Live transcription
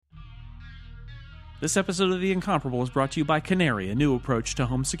This episode of The Incomparable is brought to you by Canary, a new approach to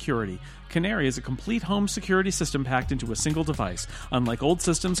home security. Canary is a complete home security system packed into a single device. Unlike old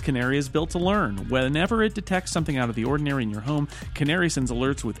systems, Canary is built to learn. Whenever it detects something out of the ordinary in your home, Canary sends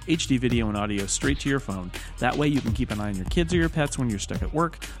alerts with HD video and audio straight to your phone. That way you can keep an eye on your kids or your pets when you're stuck at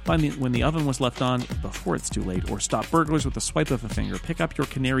work, find when the oven was left on before it's too late, or stop burglars with a swipe of a finger. Pick up your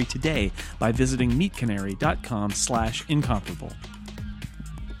Canary today by visiting meetcanary.com/incomparable.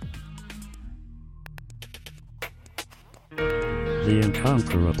 The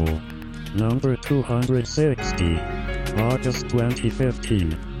Incomparable. Number 260. August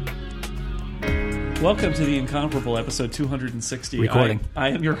 2015. Welcome to The Incomparable, episode 260. Recording. I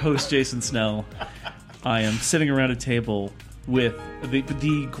am your host, Jason Snell. I am sitting around a table with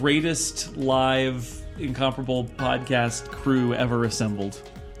the greatest live Incomparable podcast crew ever assembled.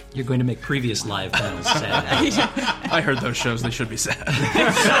 You're going to make previous live panels sad. I heard those shows. They should be sad.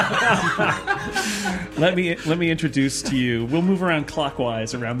 Let me introduce to you. We'll move around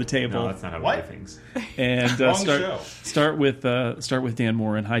clockwise around the table. No, that's not how we do things. And start with Dan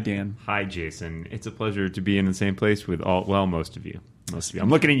Morin. Hi, Dan. Hi, Jason. It's a pleasure to be in the same place with most of you. I'm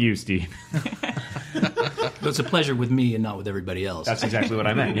looking at you, Steve. It's a pleasure with me and not with everybody else. That's exactly what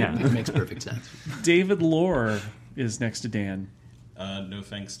I meant. Yeah, It makes perfect sense. David Lohr is next to Dan. No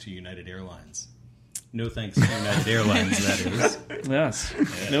thanks to United Airlines. No thanks to United Airlines, that is. Yes.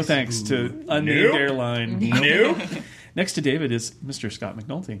 No thanks to unnamed airline. No. Next to David is Mr. Scott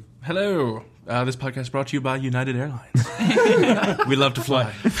McNulty. Hello. This podcast is brought to you by United Airlines. We love to fly.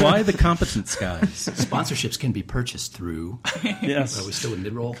 Fly the competent skies. Sponsorships can be purchased through... Yes. Are we still in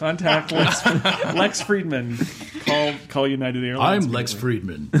mid-roll? Contact Lex Friedman. Call United Airlines. I'm Lex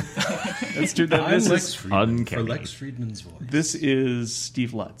Friedman. Let's do that. I'm Lex Friedman for uncanny. Lex Friedman's voice. This is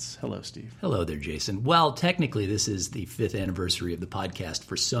Steve Lutz. Hello, Steve. Hello there, Jason. Well, technically, this is the 5th anniversary of the podcast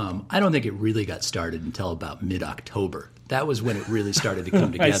for some. I don't think it really got started until about mid-October. That was when it really started to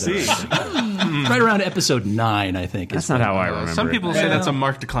come together. I see. Right around episode 9, I think. That's not how I remember. Some people it. say that's a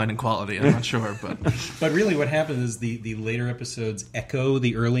marked decline in quality. I'm not sure, but But really what happened is the later episodes echo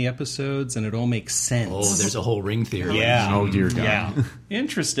the early episodes, and it all makes sense. Oh, there's a whole ring theory. Yeah. Oh, dear God. Yeah.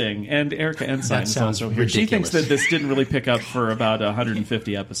 Interesting. And Erica Ensign That is sounds also here. She thinks ridiculous. that this didn't really pick up for about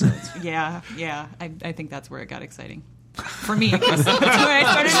 150 episodes. Yeah. I think that's where it got exciting. For me, 'cause that's where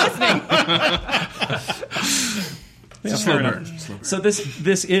I started listening. Yeah, slow fair burn. enough. So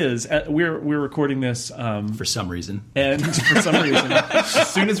this is we're recording this For some reason. and for some reason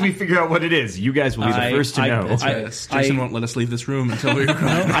As soon as we figure out what it is, you guys will be the first to know. Jason won't let us leave this room until we record.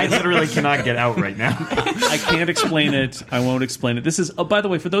 I literally cannot get out right now. I can't explain it. I won't explain it. This is, by the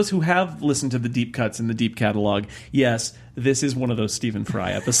way, for those who have listened to the deep cuts in the deep catalog, yes, this is one of those Stephen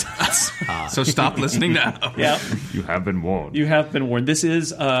Fry episodes. So stop listening now. Yeah, You have been warned. you have been warned. This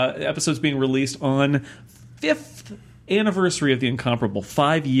is episodes being released on 5th anniversary of The Incomparable.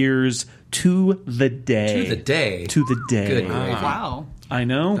 5 years to the day. To the day. To the day. Good. Wow. I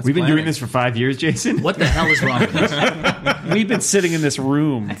know. We've been doing this for 5 years, Jason. What the hell is wrong with us? We've been sitting in this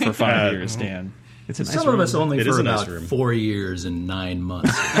room for 5 years, Dan. It's a nice Some room. of us only It for is a about nice room. 4 years and 9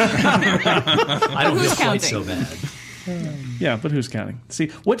 months. I don't feel Who's quite counting? so bad. Yeah, but who's counting? See,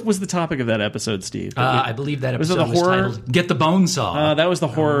 what was the topic of that episode, Steve? I believe that Was it episode the was horror? titled "Get the Bone Saw." That was the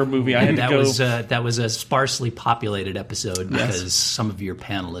horror movie. I had and to that go. was a sparsely populated episode because some of your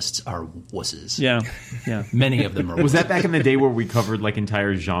panelists are wusses. Yeah. Many of them are. Was wusses. that back in the day where we covered like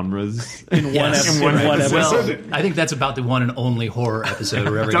entire genres? In one Yes. episode. In one Well, I think that's about the one and only horror episode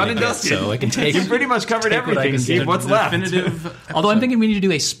we're ever Done going and to get. dusted. So I can take. You pretty much covered take what I everything, can Steve. get. What's left? Definitive. Although I'm thinking we need to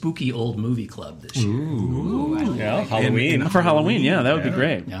do a spooky old movie club this year. Yeah, Halloween. For Halloween, yeah, that would be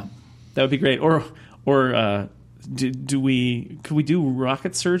great. Yeah. That would be great. Or could we do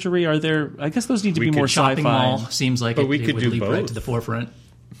rocket surgery? Are there? I guess those need to be more Shopping mall sci-fi. seems like But it, we it could would do leap right both. to the forefront.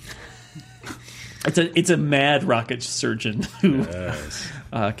 It's a mad rocket surgeon who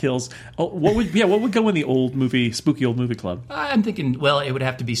kills. Oh, what would go in the old movie, spooky old movie club? I'm thinking, well, it would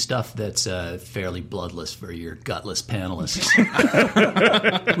have to be stuff that's fairly bloodless for your gutless panelists.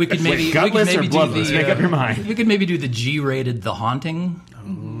 we could maybe gutless or do bloodless? the, Make up your mind. We could maybe do the G-rated The Haunting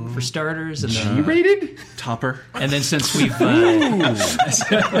for starters, and then, Rated? Topper. and then since we've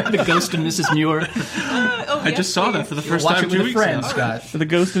the Ghost and Mrs. Muir, I just saw that for the first watch time it 2 with a weeks friend, ago. Scott. The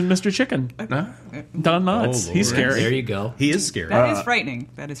Ghost and Mr. Chicken. Huh? Don Knotts. Oh, He's Lord. scary. There you go. He is scary. That is frightening.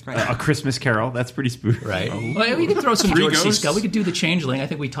 That is frightening. A Christmas Carol. That's pretty spooky. Right. Well, we could throw some Three George C. ghosts? Scott. We could do The Changeling. I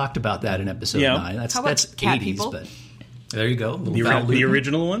think we talked about that in episode Yeah. 9. That's How about Cat 80s, People? but there you go. The, Val the Lewton.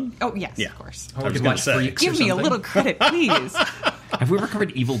 original one? Oh, yes, Yeah. of course. I was could going watch to say. Freaks or Give me a something. little credit, please. Have we ever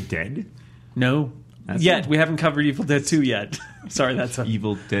covered Evil Dead? No. Yet we haven't covered Evil Dead 2 yet. Sorry, that's a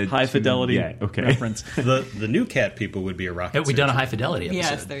Evil Dead high 2 fidelity okay. reference. The new cat people would be a rocket. Have we done a high fidelity episode?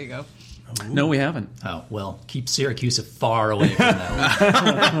 Yes, there you go. No, we haven't. Oh, well, keep Syracuse far away from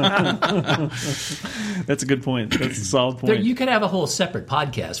that one. That's a good point. That's a solid point. You could have a whole separate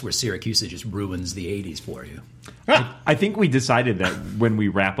podcast where Syracuse just ruins the 80s for you. I think we decided that when we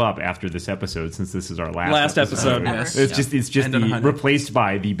wrap up after this episode, since this is our last episode, yes. it's just End on a high note. replaced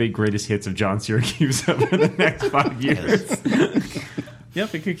by the big greatest hits of John Syracuse over the next 5 years.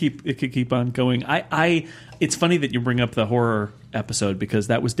 Yep, it could keep on going. It's funny that you bring up the horror episode because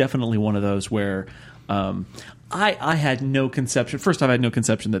that was definitely one of those where I had no conception. First off, I had no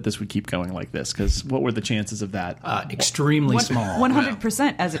conception that this would keep going like this because what were the chances of that? Extremely small.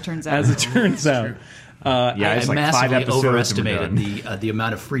 100%, as it turns out. As it turns out. I it's like 5 massively episodes overestimated and we're done. the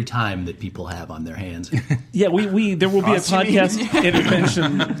amount of free time that people have on their hands. Yeah, there will be a podcast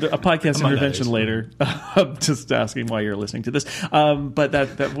intervention, Among others. later. Just asking why you're listening to this, but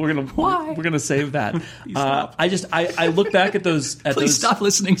that we're gonna save that. I look back at those. Please stop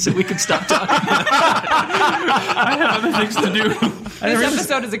listening so we can stop talking. I have other things to do. This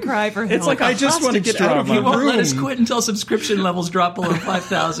episode is a cry for help. It's like I just want to get out of You my won't let us room. quit until subscription levels drop below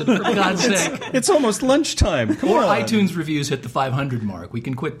 5,000, for God's sake. It's almost lunchtime. Come Or on. iTunes reviews hit the 500 mark. We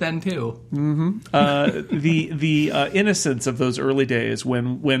can quit then, too. The innocence of those early days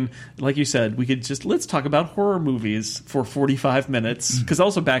when, like you said, we could just let's talk about horror movies for 45 minutes because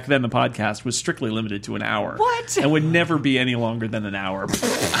also back then the podcast was strictly limited to an hour. What? And would never be any longer than an hour.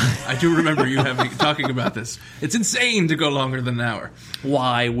 I do remember you talking about this. It's insane to go longer than an hour.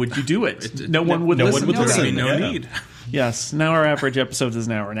 Why would you do it? No one would no listen one would to listen. it. No Yeah. need. Yes, now our average episode is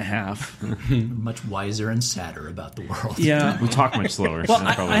an hour and a half. Much wiser and sadder about the world. Yeah. We talk much slower. Well,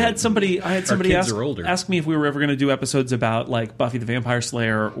 That's probably I had it. somebody kids are older. ask me if we were ever going to do episodes about like Buffy the Vampire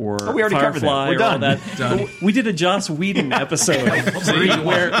Slayer or we already covered that. Firefly We're or all done. that. Done. We did a Joss Whedon episode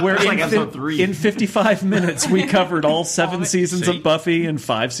where like episode 3. in 55 minutes we covered all 7 seasons See? of Buffy and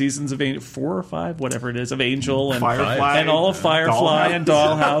 5 seasons of 4 or 5, whatever it is, of Angel and Firefly, and all of Firefly Dollhouse. and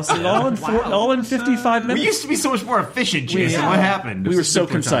Dollhouse and all in 55 minutes. We used to be so much more efficient, Jason. What happened? We were so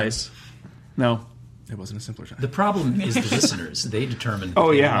simpler time. concise. No. It wasn't a simpler time. The problem is the listeners. They determined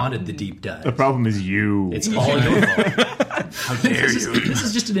Oh, they yeah. wanted the deep dive. The problem is you. It's all your fault. How dare you? This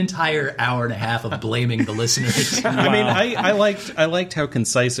is just an entire hour and a half of blaming the listeners. I mean, I liked how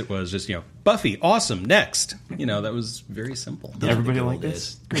concise it was. Just Buffy, awesome. Next, that was very simple. Everybody The like good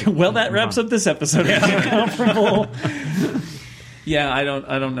this? Well, that wraps up this episode of Incomparable. Yeah, I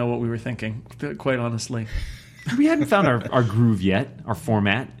don't know what we were thinking, quite honestly. We hadn't found our groove yet, our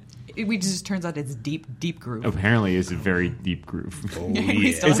format. We just turns out it's deep groove. Apparently, is a very deep groove.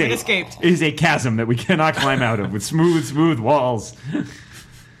 We still haven't escaped. It is a chasm that we cannot climb out of with smooth walls.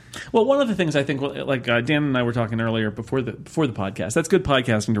 Well, one of the things I think, like Dan and I were talking earlier before the podcast, that's good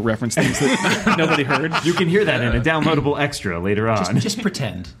podcasting to reference things that nobody heard. You can hear that in a downloadable extra later on. Just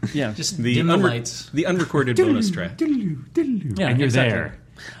pretend. Yeah. Just dim the lights. The unrecorded bonus track. Yeah, and you're exactly. there.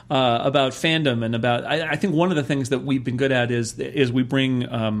 About fandom and about I think one of the things that we've been good at is we bring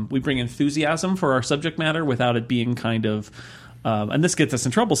enthusiasm for our subject matter without it being kind of and this gets us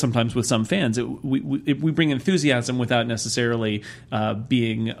in trouble sometimes with some fans. We bring enthusiasm without necessarily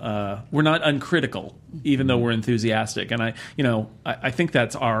being we're not uncritical even though we're enthusiastic, and I think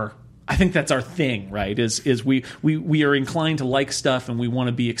that's our thing, right? Is we are inclined to like stuff and we want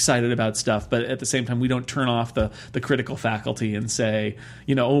to be excited about stuff, but at the same time we don't turn off the critical faculty and say,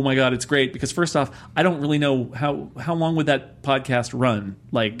 oh my God, it's great. Because first off, I don't really know how long would that podcast run?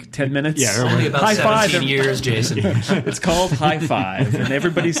 Like 10 minutes? Yeah, Only about High 17 five. years, Jason. It's called High Five, and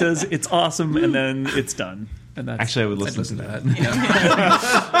everybody says it's awesome, and then it's done. And that's Actually, I would Listen listen to that.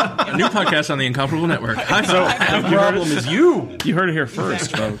 Yeah. A new podcast on the Incomparable Network. High five. The problem is you. you heard it here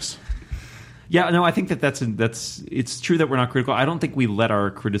first, folks. Yeah, no, I think that's it's true that we're not critical. I don't think we let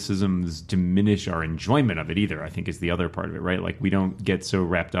our criticisms diminish our enjoyment of it either. I think is the other part of it, right? Like we don't get so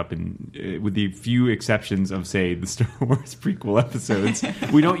wrapped up in, with the few exceptions of say the Star Wars prequel episodes,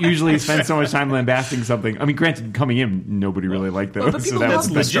 we don't usually spend so much time lambasting something. I mean, granted, coming in, nobody really liked those. but So people that love was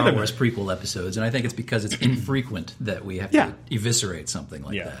the the Star Wars prequel episodes, and I think it's because it's infrequent that we have Yeah. to eviscerate something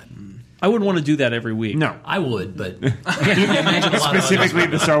like that. I wouldn't want to do that every week. no. I would, but I imagine a lot Specifically,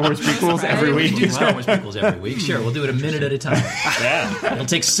 the Star Wars prequels every We week. do Star Wars prequels every week. Sure, we'll do it a minute at a time. Yeah. It'll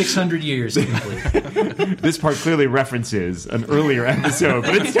take 600 years to complete. This part clearly references an earlier episode,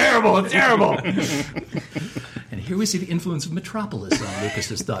 but it's terrible. It's terrible. And here we see the influence of Metropolis on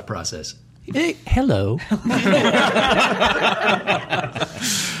Lucas's thought process. Hello.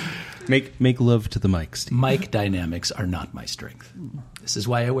 Make love to the mic, Steve. Mic dynamics are not my strength. This is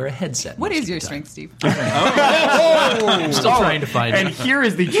why I wear a headset. What most is of your the time. strength, Steve? I'm still trying to find And it. here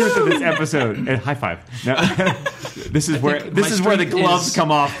is the truth of this episode. And high five. No, this is where think my the strength gloves is-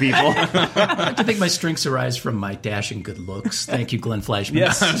 come off, people. I like to think my strengths arise from my dashing good looks. Thank you, Glenn Fleischman.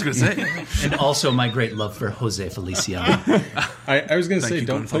 Yes. I was going to say. And also my great love for Jose Feliciano. I was going to say, you,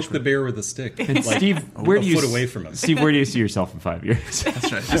 don't Glenn poke the bear with a stick. And Like, Steve, where a do you foot away from him. Steve, where do you see yourself in 5 years?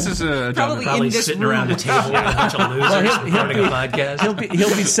 That's right. This is a Probably Probably in this sitting room. around a table with a bunch of losers recording a podcast.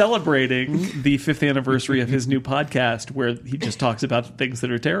 He'll be celebrating the 5th anniversary of his new podcast, where he just talks about things that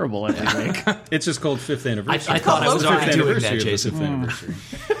are terrible every week. It's just called 5th anniversary. I thought I was It's the 5th already doing that, anniversary of the Jason. 5th anniversary.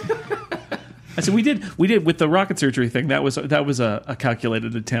 I said we did with the rocket surgery thing. That was a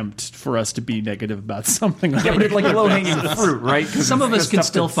calculated attempt for us to be negative about something. Yeah, but it's like low hanging fruit, right? 'Cause Some of it's us the can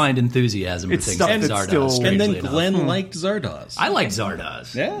stuff still that's- find enthusiasm for it's things stuff like that's Zardoz. still- And strangely then enough. Glenn liked Zardoz. I like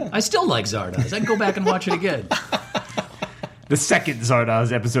Zardoz. Yeah. I still like Zardoz. I'd go back and watch it again. The second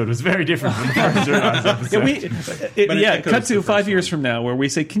Zardoz episode was very different from the first Zardoz episode. But it echoes cut to the 5 first years from now, where we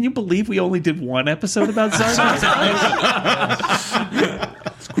say, "Can you believe we only did one episode about Zardoz?"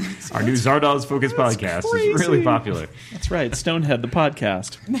 Our new Zardoz focused podcast is really popular. That's right, Stonehead, the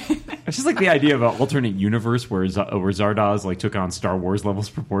podcast. It's just like the idea of an alternate universe where Zardoz like took on Star Wars levels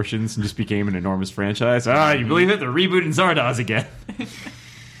proportions and just became an enormous franchise. Ah, you believe it? They're rebooting Zardoz again.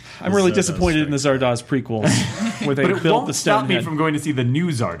 I'm really Zardoz disappointed in the Zardoz prequels, where they But it built won't the stop me Stonehead. from going to see the new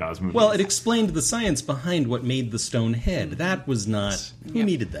Zardoz movie. Well, it explained the science behind what made the stone head. That was not... Who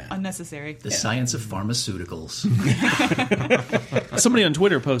needed that? Unnecessary. The science of pharmaceuticals. Somebody on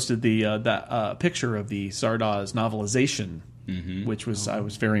Twitter posted that picture of the Zardoz novelization, which was I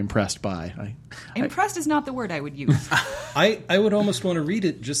was very impressed by. Impressed is not the word I would use. I would almost want to read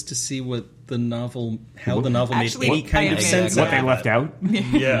it just to see what the novel... How the novel Actually, made any kind I of admit sense what out they of left it. out.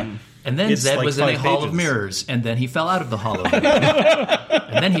 Yeah. And then It's Zed like was in a 5 hall of pages. mirrors, and then he fell out of the hall of mirrors.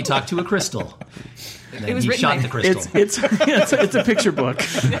 And then he talked to a crystal. And then It was he written shot by- the crystal. It's a picture book.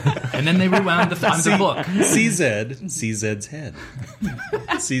 And then they rewound the book. CZ, CZ's head.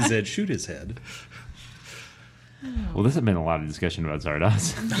 CZ shoot his head. Well, this has been a lot of discussion about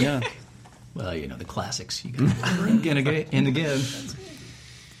Zardoz. Yeah. Well, you know, the classics. You got over and again and again.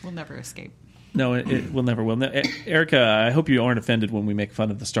 We'll never escape. No, it will never will. No, Erica, I hope you aren't offended when we make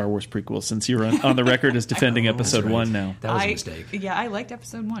fun of the Star Wars prequel, since you're on the record as defending Episode 1 now. That was a mistake. Yeah, I liked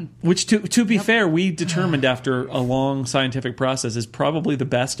episode 1. Which, to be fair, we determined after a long scientific process is probably the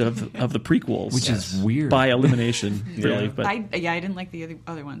best of the prequels. Which is weird. By elimination, really. But I didn't like the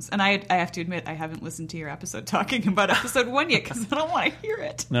other ones. And I have to admit, I haven't listened to your episode talking about episode 1 yet, because I don't want to hear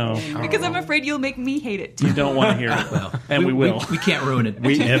it. no, Because I'm afraid you'll make me hate it, too. you don't want to hear it. Well, and we will. We can't ruin it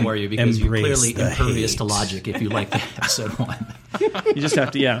for you because you're clearly impervious to logic if you like the episode 1. You just have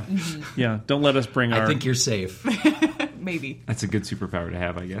to, yeah. Don't let us bring our... I think you're safe. Maybe. That's a good superpower to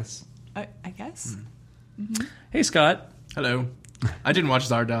have, I guess. I guess. Hey, Scott. Hello. I didn't watch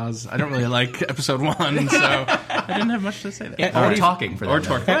Zardoz. I don't really like episode 1, so I didn't have much to say there. Or talking for that Or matter.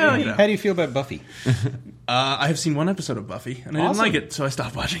 talking. Well, you know. How do you feel about Buffy? I have seen one episode of Buffy, and I didn't like it, so I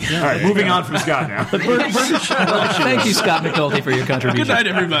stopped watching it. All right, moving on from Scott now. Thank you, Scott McNulty, for your contribution. Good night,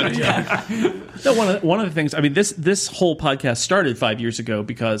 everybody. No, one of the things. I mean, this whole podcast started 5 years ago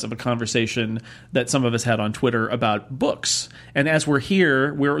because of a conversation that some of us had on Twitter about books. And as we're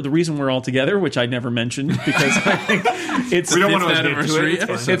here, the reason we're all together, which I never mentioned, because I think it's We don't want to Fifth get into anniversary it.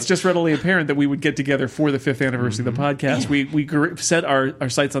 episode. it's just readily apparent that we would get together for the 5th anniversary of the podcast. We set our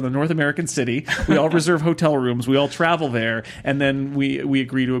sights on the North American city. We all reserve hotel rooms. We all travel there, and then we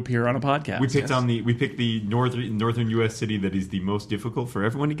agree to appear on a podcast. We picked the northern U.S. city that is the most difficult for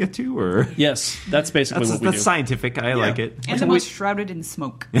everyone to get to, or Yes, that's basically what we do. that's scientific. I like it. And the most shrouded in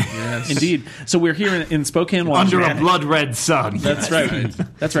smoke. Indeed. So we're here in Spokane, Under Washington. a blood red sun. That's right.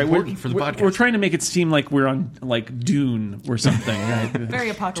 That's right. Important for the podcast. We're trying to make it seem like we're on like Dune or something. Right? Very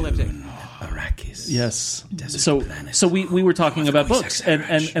apocalyptic. Arrakis. Yes. So we were talking about books,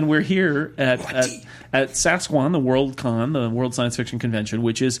 and we're here at SASQUAN, the WorldCon, the World Science Fiction Convention,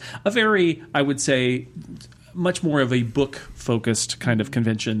 which is a very, I would say, much more of a book-focused kind of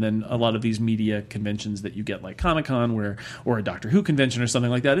convention than a lot of these media conventions that you get, like Comic-Con, or a Doctor Who convention or something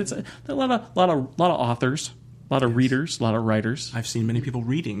like that. It's a lot of authors. A lot of readers, a lot of writers. I've seen many people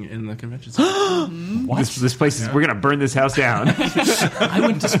reading in the convention center. This place is. We're going to burn this house down. I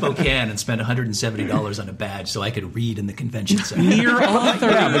went to Spokane and spent $170 on a badge so I could read in the convention center. Near authors.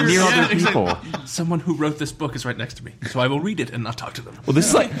 Yeah, but near other exactly. people. Someone who wrote this book is right next to me, so I will read it and not talk to them. Well, this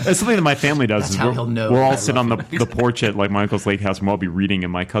is that's something that my family does. That's is how we'll, he'll know we'll all I sit love on the porch at like my uncle's lake house, and we'll all be reading,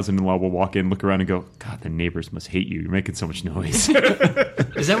 and my cousin-in-law will walk in, look around, and go, "God, the neighbors must hate you. You're making so much noise."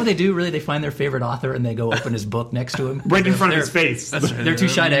 Is that what they do? Really, they find their favorite author and they go open his book next to him, Right in front of his face. They're too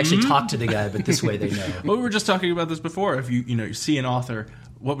shy to actually talk to the guy, but this way they know. Well, we were just talking about this before. If you see an author,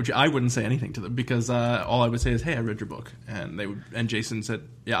 what would you? I wouldn't say anything to them because all I would say is, "Hey, I read your book," and they would. And Jason said,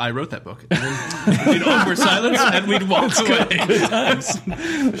 "Yeah, I wrote that book." And then we'd awkward silence, and we'd walk away. Yes.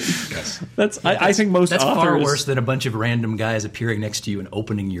 That's I think most That's authors far worse than a bunch of random guys appearing next to you and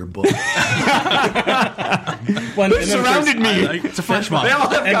opening your book. They surrounded me. It's a flash mob. They all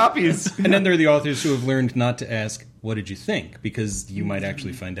have copies. And then there are the authors who have learned not to ask, "What did you think?" Because you might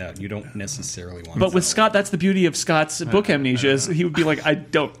actually find out. You don't necessarily want to. But with Scott, that's the beauty of Scott's book amnesia. Is he would be like, I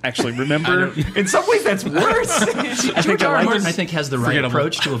don't actually remember. In some ways, that's worse. George R. R. Martin, I think, has the right Forgettable.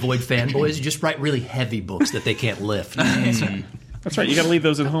 approach to avoid fanboys. You just write really heavy books that they can't lift. That's right. You got to leave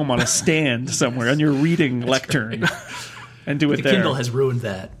those at home on a stand somewhere on your reading lectern, and do it The there. Kindle has ruined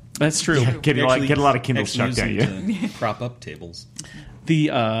that. That's true. Get a lot of Kindles chucked at you. to prop up tables.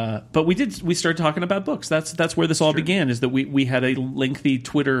 But we started talking about books. That's where this all began. Is that we had a lengthy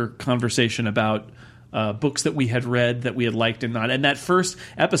Twitter conversation about books that we had read that we had liked and not. And that first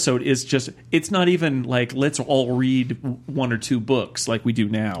episode is it's not even like let's all read one or two books like we do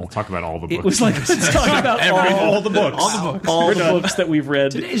now. Talk about all the books. It was like let's talk about all the books, all the books that we've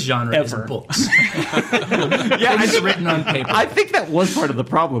read. Today's genre ever. isn't books. Yeah, It's written on paper. I think that was part of the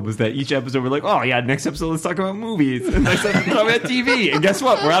problem was that each episode we're like, oh yeah, next episode let's talk about movies, and next episode let's talk about TV, and guess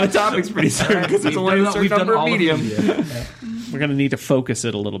what? We're out of topics pretty soon because it's only a certain number of medium. We're going to need to focus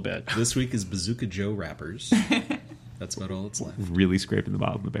it a little bit. This week is Bazooka Joe rappers. That's about all that's left. Really scraping the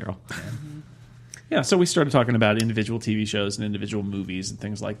bottom of the barrel. Yeah, so we started talking about individual TV shows and individual movies and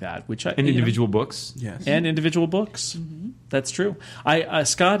things like that, which And individual books. Yes. and individual books. That's true.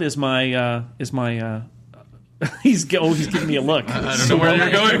 Scott is my he's giving me a look. I don't know where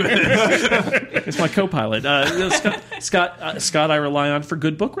you're going with this. It's my co-pilot. Scott, I rely on for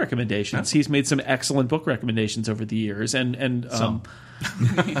good book recommendations. He's made some excellent book recommendations over the years, and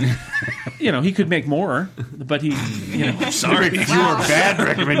he could make more, but he, Sorry. Fewer bad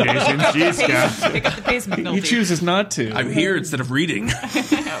recommendations. Jeez, Scott. Pick up the pace, McNulty. he chooses not to. I'm here instead of reading.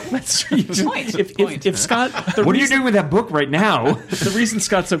 That's true. Point. If Scott, What are you doing with that book right now? the reation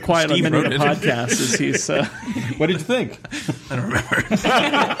Scott's so quiet Steve on many of the wrote it. podcasts is he's. What did you think? I don't remember.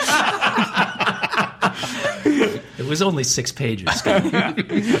 It was only 6 pages. They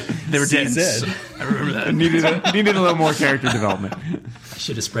were dense. CZ. I remember that. Needed a little more character development. I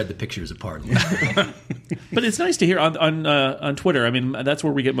should have spread the pictures apart. But it's nice to hear on Twitter. I mean, that's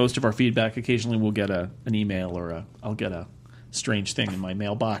where we get most of our feedback. Occasionally, we'll get an email or I'll get a strange thing in my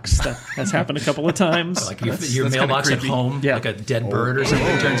mailbox. That has happened a couple of times. Like your that's mailbox kinda at home, Yeah. like a dead bird or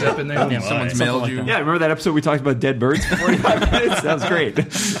something turns up in there. Someone's something mailed like you. that. Yeah, remember that episode we talked about dead birds for 45 minutes? That was great.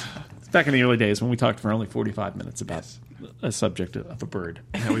 Back in the early days when we talked for only 45 minutes about a subject of a bird.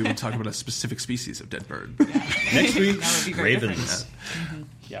 Now we will talk about a specific species of dead bird. Next week, That would be very Ravens.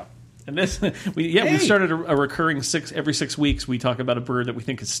 Yeah. And this, we started a recurring every 6 weeks. We talk about a bird that we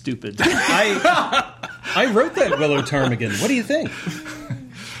think is stupid. I wrote that willow ptarmigan. What do you think?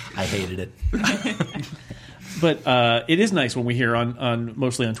 I hated it. But it is nice when we hear on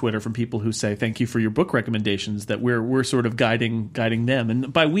mostly on Twitter from people who say thank you for your book recommendations, that we're sort of guiding them.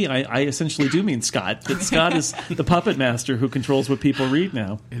 And by we, I essentially do mean Scott. That Scott is the puppet master who controls what people read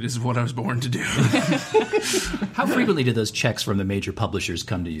now. It is what I was born to do. How frequently do those checks from the major publishers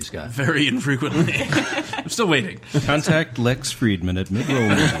come to you, Scott? Very infrequently. I'm still waiting. Contact Lex Friedman at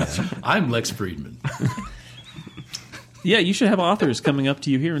Midroll. I'm Lex Friedman. Yeah, you should have authors coming up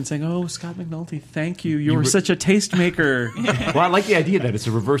to you here and saying, "Oh, Scott McNulty, thank you. You're such a tastemaker." Well, I like the idea that it's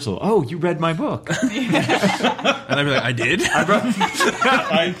a reversal. Oh, you read my book. And I'd be like, I did?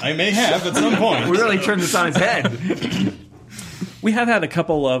 I may have at some point. We really turned this on its head. We have had a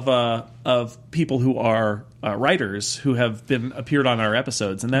couple of people who are writers who have appeared on our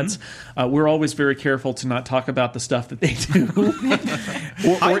episodes, and that's we're always very careful to not talk about the stuff that they do.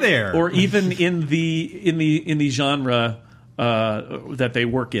 Hi there. Or even in the genre that they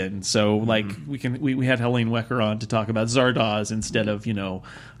work in. So, like we had Helene Wecker on to talk about Zardoz instead of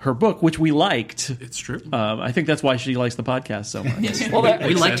her book, which we liked. It's true. I think that's why she likes the podcast so much.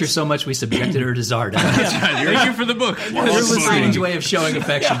 We liked her so much we subjected her to Zardoz. Thank you for the book. That's a strange way of showing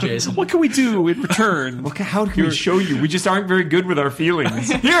affection, Jason. What can we do in return? How can we show you? We just aren't very good with our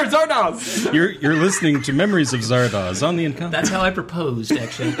feelings. Here, Zardoz! You're listening to Memories of Zardoz on the Incomparable. That's how I proposed,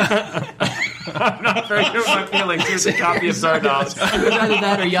 actually. I'm not very good with my feelings. Here's a copy of Zardoz. It was either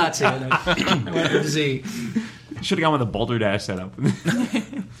that or Yahtzee. I wanted to see. Should have gone with a Boulder Dash setup.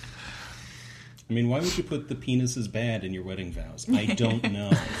 I mean, why would you put the penis is bad in your wedding vows? I don't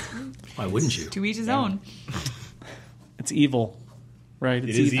know. Why wouldn't you? To each his own. It's evil, right? It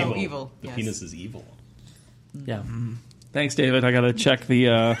is evil. Oh, evil, The yes. penis is evil. Yeah. Thanks, David. I got to check the...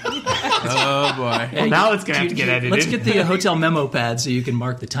 Oh, boy. Hey, Now it's going to have to get edited. Let's get the hotel memo pad so you can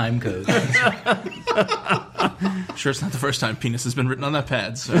mark the time code. Sure, it's not the first time penis has been written on that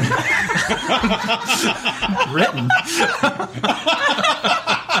pad. So. Written.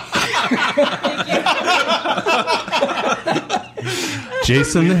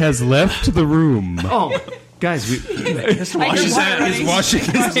 Jason has left the room. Oh, guys, He's washing his hands. He's washing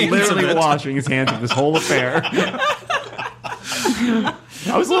his hands. literally washing his hands of this whole affair.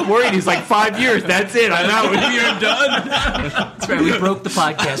 I was a little worried. He's like, 5 years, that's it, I'm out. You're done. That's right. We broke the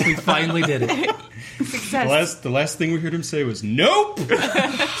podcast. We finally did it. Success. The last thing we heard him say was, nope! Slammed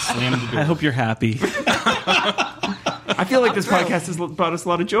the door. I hope you're happy. I feel like this podcast has brought us a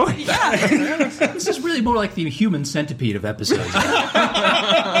lot of joy. This is really more like the human centipede of episodes.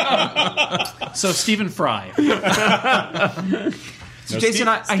 So, Stephen Fry. So, Jason,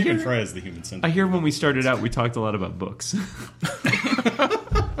 I Stephen hear... Fry is the human centipede. I hear when we started out, we talked a lot about books.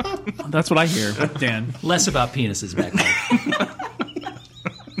 That's what I hear, Dan. Less about penises back then.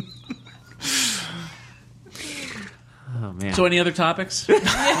 Oh, man. So, any other topics?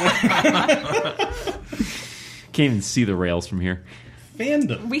 Can't even see the rails from here.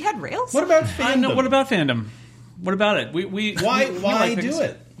 Fandom. We had rails? What about fandom? No, what about fandom? What about it? We Why like do things.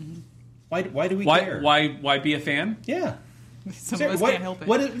 it? Why do we Why care? why be a fan? Yeah. Some of us can't help it.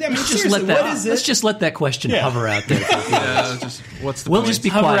 What is, I mean, Just seriously, let that, what is let's it? just let that question Yeah. hover out there. What's the We'll point? just be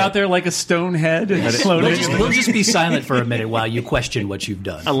Hover quiet. out there like a stone head and floating. We'll just be silent for a minute while you question what you've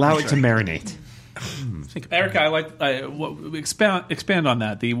done. Allow it to marinate. Erica, I like expand on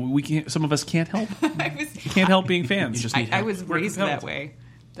that. We can't, some of us can't help being fans. You just need I help. was We're raised compelled. that way.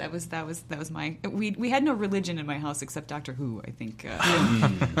 That was my. We had no religion in my house except Doctor Who, I think,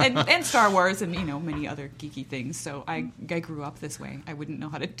 and Star Wars, and many other geeky things. So I grew up this way. I wouldn't know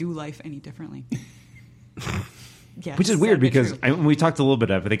how to do life any differently. Yeah, Which is weird sadly because true. we talked a little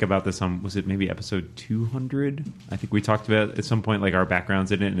bit, I think, about this on, was it maybe episode 200? I think we talked about at some point like our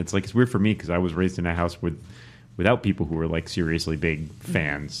backgrounds in it, and it's like, it's weird for me because I was raised in a house without people who were like seriously big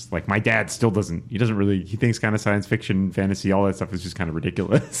fans. Like my dad still doesn't he thinks kind of science fiction, fantasy, all that stuff is just kind of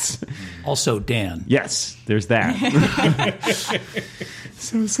ridiculous. Also, Dan. Yes, there's that.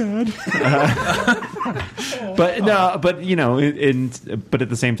 So sad. But at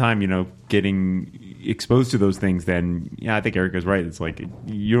the same time, getting exposed to those things, then I think Erica's right. It's like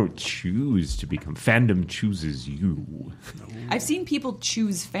you don't choose to become, fandom chooses you. I've seen people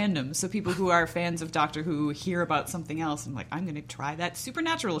choose fandoms. So people who are fans of Doctor Who hear about something else and like, I'm going to try that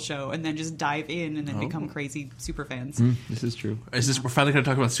Supernatural show, and then just dive in and then become crazy super fans. This is true. We're finally going to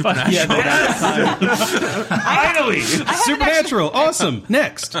talk about Supernatural. Finally, Supernatural. Awesome.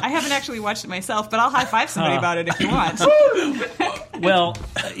 Next. I haven't actually watched it myself, but I'll high five somebody about it if you want. Well,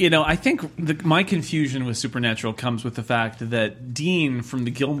 I think my confusion with Supernatural comes with the fact that Dean from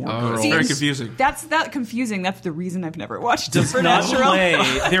the Gilmore Girls Very confusing. That's that confusing. That's the reason I've never watched does not Supernatural.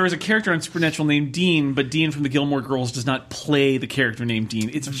 play. There is a character on Supernatural named Dean, but Dean from the Gilmore Girls does not play the character named Dean.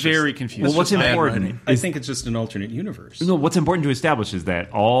 It's very confusing. well, what's bad important? writing. I think it's just an alternate universe. No, what's important to establish is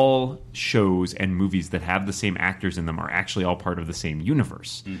that all shows and movies that have the same actors in them are actually all part of the same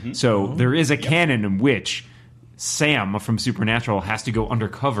universe. So there is a canon in which Sam from Supernatural has to go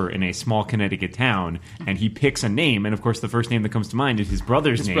undercover in a small Connecticut town, and he picks a name, and of course the first name that comes to mind is his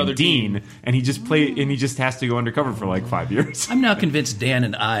brother's name, brother Dean, and he just has to go undercover for like 5 years. I'm now convinced Dan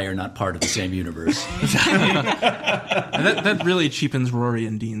and I are not part of the same universe. And that really cheapens Rory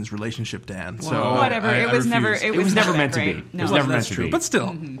and Dean's relationship, Dan. So Whatever. I it was never. refuse. It was never that meant to great. be. No. It was never meant That's to true, be. but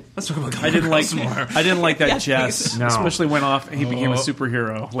still, let's talk about. I didn't like that Yes, Jess, No. especially went off. He became a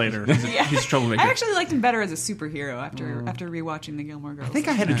superhero later. Yeah. He's a troublemaker. I actually liked him better as a superhero superhero after rewatching the Gilmore Girls. I think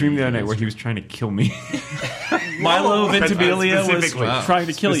I had a dream the other night where he was trying to kill me. Milo Ventimiglia was Specifically. trying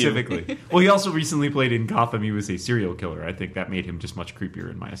to kill you. Specifically. Well, he also recently played in Gotham. He was a serial killer. I think that made him just much creepier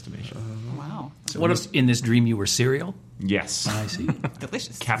in my estimation. Wow, So in this dream you were cereal? Yes. I see.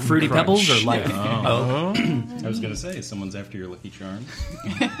 delicious. Captain Fruity Crunch. Pebbles or light? Oh. I was going to say, someone's after your Lucky Charms.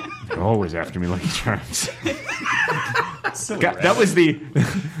 They're always after me, Lucky Charms. That was the.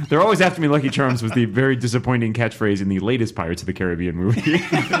 They're always after me, Lucky Charms was the very disappointing catchphrase in the latest Pirates of the Caribbean movie.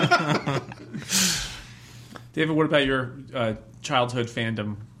 David, what about your childhood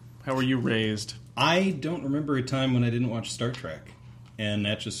fandom? How were you raised? I don't remember a time when I didn't watch Star Trek, and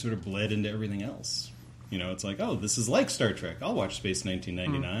that just sort of bled into everything else. You know, it's like, oh, this is like Star Trek. I'll watch Space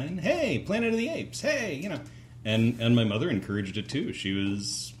 1999. Hey, Planet of the Apes. Hey, you know. And my mother encouraged it, too. She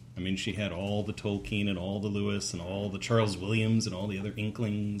was... I mean, she had all the Tolkien and all the Lewis and all the Charles Williams and all the other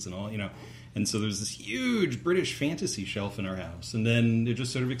Inklings and all, you know. And so there's this huge British fantasy shelf in our house. And then it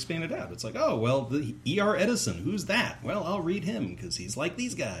just sort of expanded out. It's like, oh, well, the E.R. Edison, who's that? Well, I'll read him because he's like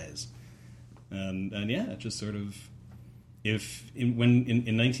these guys. And yeah, it just sort of... In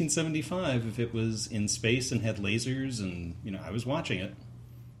 1975, if it was in space and had lasers and, you know, I was watching it.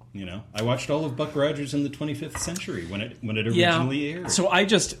 You know, I watched all of Buck Rogers in the 25th Century when it originally aired. So I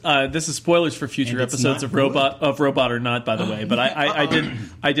just this is spoilers for future And it's episodes not of Robot or Not, by the way. But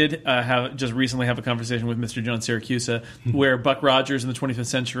I did have just recently have a conversation with Mr. John Siracusa where Buck Rogers in the 25th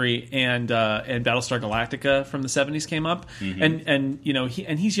Century and Battlestar Galactica from the 70s came up, and you know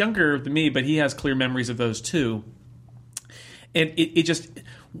he's younger than me, but he has clear memories of those too. And it just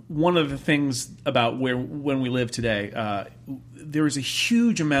one of the things about when we live today, there is a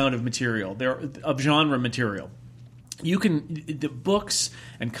huge amount of material of genre material. You can the books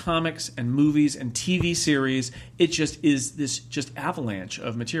and comics and movies and TV series. It just is this just avalanche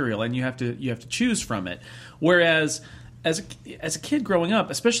of material, and you have to choose from it. Whereas as a kid growing up,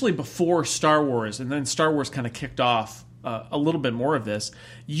 especially before Star Wars, and then Star Wars kind of kicked off. A little bit more of this,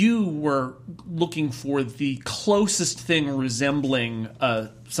 you were looking for the closest thing resembling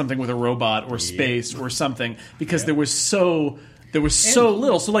something with a robot or space or something, because there was so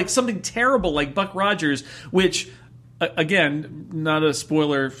little. So like something terrible like Buck Rogers, which again, not a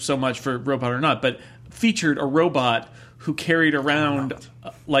spoiler so much for Robot or Not, but featured a robot who carried around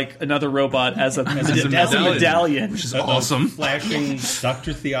like another robot as a medallion. Which is awesome. Flashing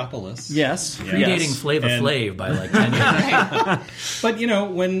Dr. Theopolis. Yes. Predating Flava Flav by like 10 years. But, you know,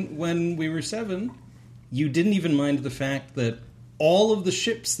 when we were 7, you didn't even mind the fact that all of the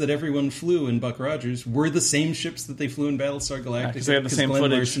ships that everyone flew in Buck Rogers were the same ships that they flew in Battlestar Galactica. Because they had the same Glenn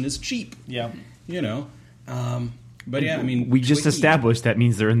footage. Larson is cheap. Yeah. You know. But yeah, I mean... We just Twiki- established that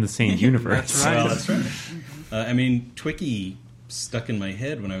means they're in the same universe. Well, that's right. I mean, Twiki stuck in my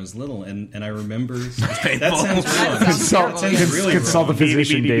head when I was little, and I remember... That sounds wrong. Consult really Consult the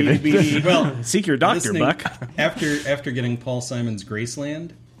physician, David. Well, Seek your doctor, listening- Buck. After getting Paul Simon's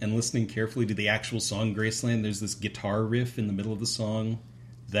Graceland and listening carefully to the actual song Graceland, there's this guitar riff in the middle of the song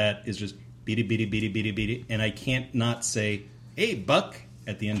that is just beady, beady, beady, beady, beady, and I can't not say, "Hey, Buck,"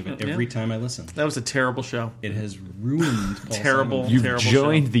 at the end of it every time I listen. That was a terrible show. It has ruined Paul Terrible. Simon. You've Terrible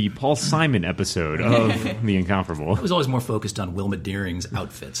joined show. the Paul Simon episode of The Incomparable. I was always more focused on Wilma Deering's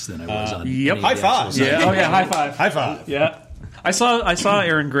outfits than I was on. Yep. any of High the five. actual- Yeah. Oh yeah. High five. High five. Yeah. I saw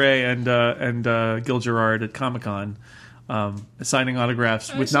Aaron Gray and Gil Gerard at Comic-Con signing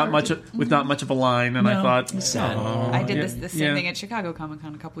autographs with not much of a line, and I thought it's sad. I did the same Yeah. thing at Chicago Comic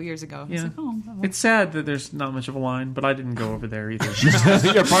Con a couple years ago. I was Yeah. like, oh, it's sad that there's not much of a line, but I didn't go over there either.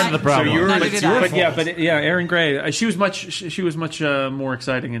 You're part of the problem. Neither did I. But Aaron Gray, she was much more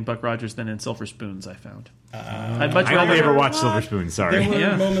exciting in Buck Rogers than in Silver Spoons. I found. I'd much I only rather ever watched Silver Spoon, sorry. There were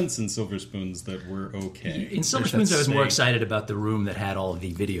Yeah. moments in Silver Spoons that were okay. In Silver Spoons, I was more excited about the room that had all of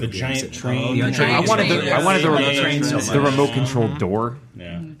the video The games giant in it. train. The I train. I wanted Yeah. the remote controlled door.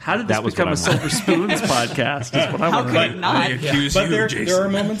 Yeah. How did this That was become a what I Silver Spoons podcast? Is what I how want to could know. it not? Accuse But you, there Jason. are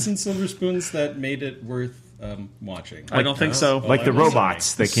moments in Silver Spoons that made it worth watching. I don't think so. Like the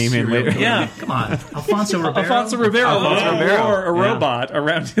robots that came in later. Yeah. Come on, Alfonso Ribeiro. Alfonso Ribeiro Ribeiro. wore a Yeah. robot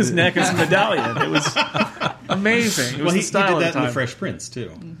around his neck as a medallion. It was amazing. It was Well, the he style did of that the in time. The Fresh Prince,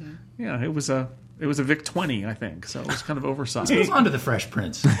 too. Yeah, it was a Vic 20, I think. So it was kind of oversized. Let's move on to the Fresh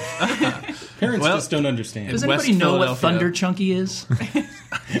Prince. Parents just don't understand. Does West anybody know what Philadelphia. Thunder Chunky is?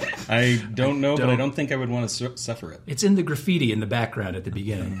 I don't know, but I don't think I would want to suffer it. It's in the graffiti in the background at the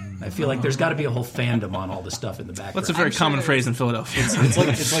beginning. I feel like there's got to be a whole fandom on all the stuff in the background. That's a very I'm sure common there phrase in Philadelphia. It's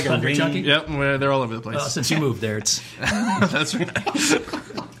like a Thunder ring. Chunky? Yep, they're all over the place. Well, since you moved there, it's. That's right.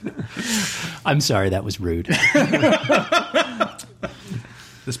 I'm sorry, that was rude.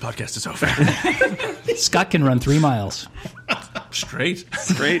 This podcast is over. Scott can run 3 miles. Straight.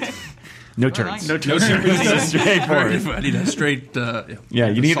 No Or turns. not. No turns. Straight forward. I need a straight. Yeah,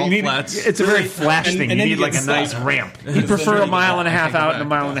 you need. flats. It's a very flash thing. and You then need you like get a nice stuck. ramp. You'd prefer a mile and a half out and a back,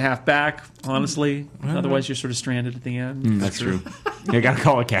 mile and a half back, honestly. Otherwise, you're sort of stranded at the end. That's true. You gotta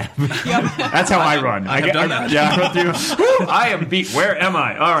call a cab. That's how I run. I have done that. Yeah, I run through. Woo, I am beat. Where am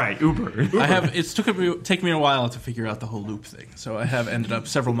I? All right, Uber. I have. It's taken me a while to figure out the whole loop thing. So I have ended up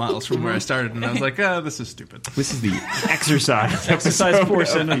several miles from where I started, and I was like, this is stupid. This is the exercise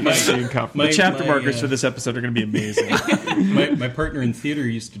portion of My- the chapter my, markers for this episode are going to be amazing. My partner in theater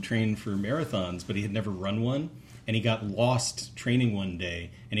used to train for marathons, but he had never run one. And he got lost training one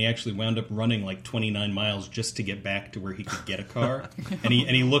day, and he actually wound up running like 29 miles just to get back to where he could get a car. And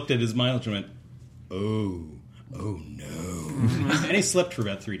he looked at his mileage and went, oh no. And he slept for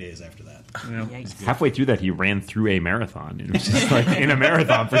about 3 days after that. Yikes. Halfway through that, he ran through a marathon. It was just like in a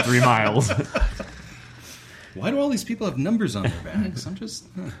marathon for 3 miles. Why do all these people have numbers on their backs? I'm just...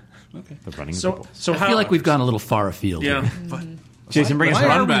 okay. The running So people. I how? feel like we've gone a little far afield. Yeah. here. Jason, bring us Why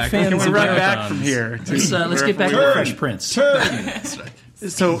are run we back. fans Can we of run back marathons? from here? Let's get back to the Fresh Prince.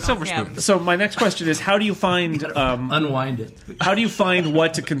 So my next question is: how do you find Unwind it. how do you find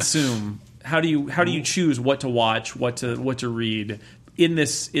what to consume? How do you choose what to watch, what to read in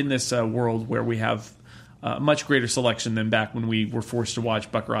this world where we have much greater selection than back when we were forced to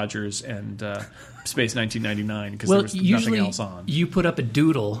watch Buck Rogers and Space 1999 because there was nothing usually else on. you put up a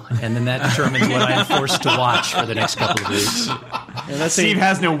doodle, and then that determines what I'm forced to watch for the next couple of weeks. Steve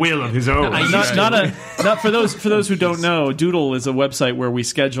has no will of his own. Not for those who don't know. Doodle is a website where we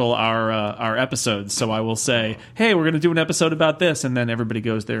schedule our episodes. So I will say, hey, we're going to do an episode about this, and then everybody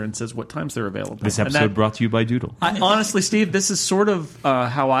goes there and says what times they're available. This And episode that- brought to you by Doodle. honestly, Steve, this is sort of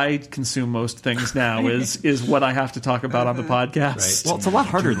how I consume most things now. Is what I have to talk about on the podcast. Well, it's a lot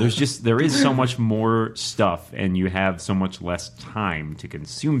harder. There is so much more stuff, and you have so much less time to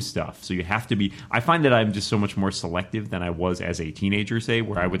consume stuff. So you have to be. I find that I'm just so much more selective than I was as a teenager, say,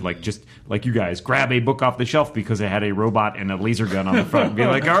 where I would just like you guys grab a book off the shelf because it had a robot and a laser gun on the front, and be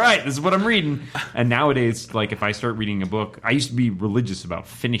like, "All right, this is what I'm reading." And nowadays, like if I start reading a book, I used to be religious about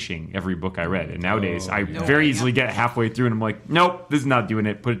finishing every book I read, and nowadays I very easily get halfway through and I'm like, "Nope, this is not doing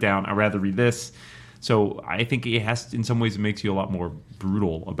it. Put it down. I'd rather read this." So I think it has, in some ways, it makes you a lot more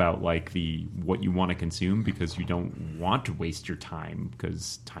brutal about like what you want to consume because you don't want to waste your time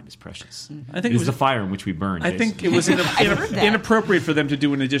because time is precious. I think it was the fire in which we burn. I think it was heard that. inappropriate for them to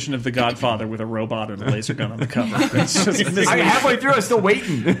do an edition of The Godfather with a robot and a laser gun on the cover. It's just halfway through, I was still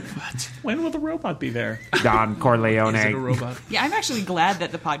waiting. when will the robot be there? Don Corleone. Is it a robot? Yeah, I'm actually glad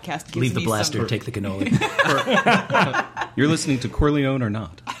that the podcast gives Leave the me blaster, some... take the cannoli. You're listening to Corleone or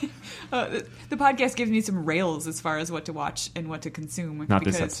not? The podcast gives me some rails as far as what to watch and what to consume. Not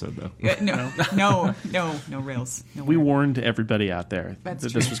this because- episode, though. No rails. No We way. warned everybody out there That's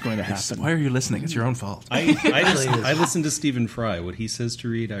that true. this was going to happen. Why are you listening? It's your own fault. I listen to Stephen Fry. What he says to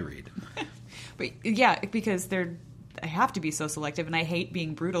read, I read. But yeah, because I have to be so selective, and I hate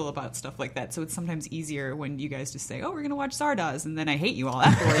being brutal about stuff like that. So it's sometimes easier when you guys just say, "Oh, we're going to watch Stardust," and then I hate you all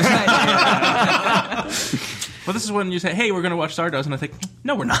afterwards. Well, this is when you say, "Hey, we're going to watch Stardust," and I think,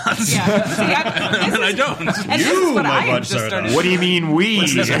 "No, we're not." Yeah, see, And I don't. and this is what I watch just started. What do you mean we?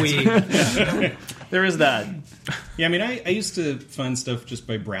 There is that. Yeah, I mean, I used to find stuff just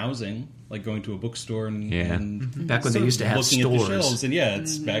by browsing, like going to a bookstore and Back when they sort of used to have looking at the stores. shelves. And yeah,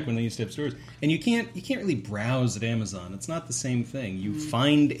 it's back when they used to have stores. And you can't really browse at Amazon. It's not the same thing. You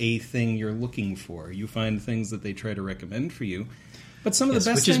find a thing you're looking for. You find things that they try to recommend for you. But some of the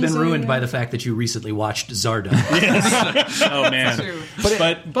best Which has things been ruined by the fact that you recently watched Zarda. Oh man. True.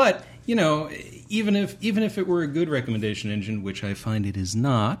 But you know, even if it were a good recommendation engine, which I find it is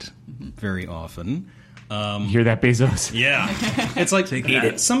not very often. Hear that, Bezos? Yeah, it's like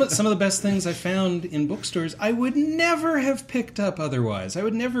some of the best things I found in bookstores I would never have picked up otherwise. I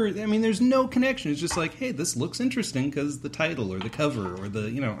would never. I mean, there's no connection. It's just like, hey, this looks interesting because the title or the cover or the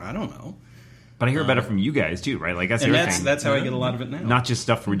I don't know. But I hear better from you guys too, right? Like that's the other thing. That's how I get a lot of it now. Not just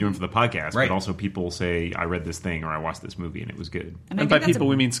stuff we're doing for the podcast, Right. but also people say, "I read this thing" or "I watched this movie and it was good." And I And think by that's people,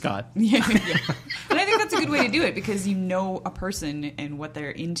 we mean Scott. Yeah. And I think that's a good way to do it because you know a person and what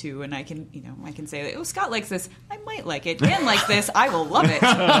they're into, and I can say, "Oh, Scott likes this. I might like it. Dan likes this. I will love it."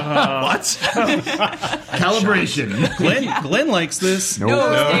 What? Calibration. Glenn likes this. No,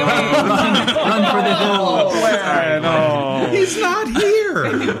 stay away. Run for the hills. He's not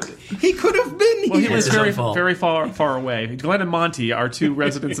here. He could have been here. Well, he was It's his very, own fault. very far away. Glenn and Monty, our two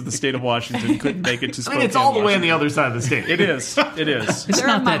residents of the state of Washington, couldn't make it to I Spokane. mean, it's all the way on Washington. the other side of the state. It is. It is. It's There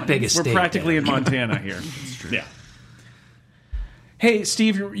not are that big a We're state. practically in Montana here. Yeah. Hey,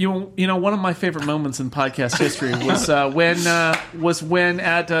 Steve, you know one of my favorite moments in podcast history was when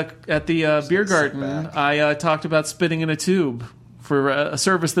at the beer garden I talked about spitting in a tube for a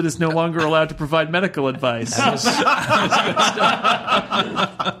service that is no longer allowed to provide medical advice.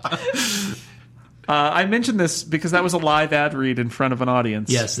 I mentioned this because that was a live ad read in front of an audience.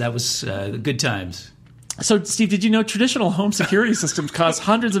 Yes, that was good times. So, Steve, did you know traditional home security systems cost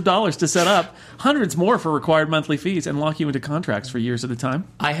hundreds of dollars to set up, hundreds more for required monthly fees, and lock you into contracts for years at a time?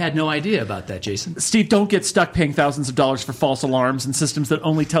 I had no idea about that, Jason. Steve, don't get stuck paying thousands of dollars for false alarms and systems that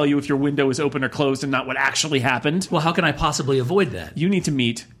only tell you if your window is open or closed and not what actually happened. Well, how can I possibly avoid that? You need to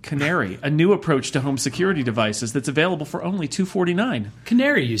meet Canary, a new approach to home security devices that's available for only $249.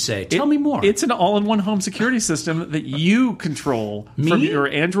 Canary, you say? Tell me more. It's an all-in-one home security system that you control from your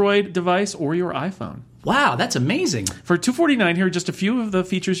Android device or your iPhone. Wow, that's amazing. For $249, here are just a few of the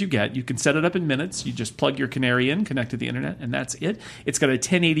features you get. You can set it up in minutes. You just plug your Canary in, connect to the internet, and that's it. It's got a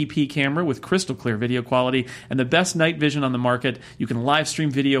 1080p camera with crystal clear video quality and the best night vision on the market. You can live stream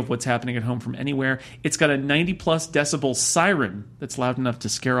video of what's happening at home from anywhere. It's got a 90-plus decibel siren that's loud enough to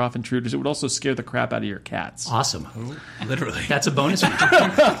scare off intruders. It would also scare the crap out of your cats. Awesome. Literally. That's a bonus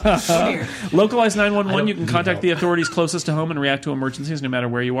feature. Localized 911, you can contact the authorities closest to home and react to emergencies no matter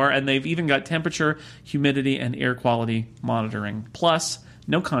where you are. And they've even got temperature, humidity, and air quality monitoring. Plus,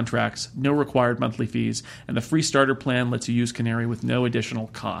 no contracts, no required monthly fees, and the free starter plan lets you use Canary with no additional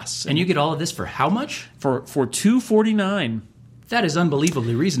costs. And you get all of this for how much? For $249. That is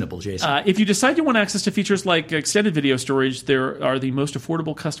unbelievably reasonable, Jason. If you decide you want access to features like extended video storage, there are the most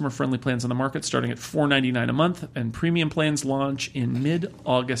affordable customer-friendly plans on the market, starting at $499 a month, and premium plans launch in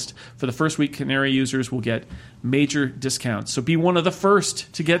mid-August. For the first week, Canary users will get major discounts. So be one of the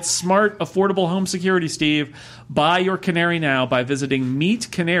first to get smart, affordable home security, Steve. Buy your Canary now by visiting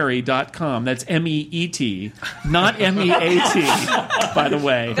meetcanary.com. That's M-E-E-T, not M-E-A-T, by the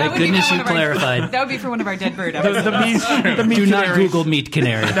way. Thank goodness you clarified. That would be for one of our Dead Bird episodes. The meat Do not Canary. Google Meet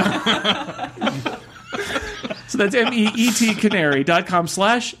Canary. So that's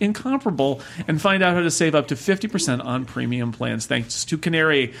meetcanary.com/incomparable and find out how to save up to 50% on premium plans. Thanks to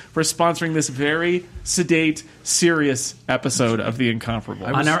Canary for sponsoring this very sedate, serious episode of The Incomparable.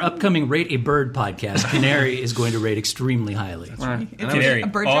 On our upcoming Rate a Bird podcast, Canary is going to rate extremely highly. Canary, A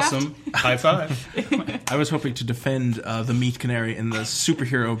bird draft? awesome. High five. I was hoping to defend the meat canary in the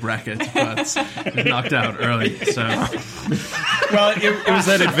superhero bracket, but knocked out early. So Well, it was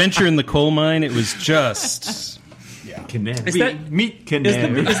that adventure in the coal mine. It was just... Canary. Is that- Meet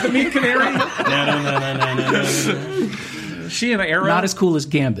Canary? Is the meat canary? No. She an arrow? Not as cool as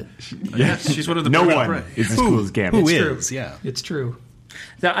Gambit. yes, she's one of the No birds of one prey. is as cool as Gambit. Who true. is? Yeah. It's true.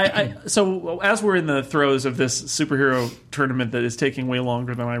 Now, so as we're in the throes of this superhero tournament that is taking way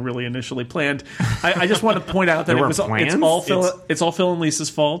longer than I really initially planned, I just want to point out that There were it's plans? all Phil and Lisa's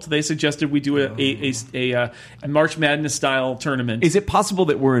fault. They suggested we do a March Madness style tournament. Is it possible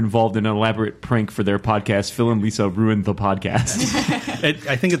that we're involved in an elaborate prank for their podcast? Phil and Lisa ruined the podcast.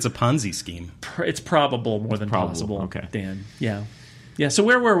 I think it's a Ponzi scheme. It's probable more than Probable, possible. okay. Dan. Yeah. Yeah. So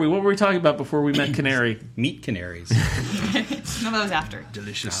where were we? What were we talking about before we met Canary? Meat canaries. No, that was after.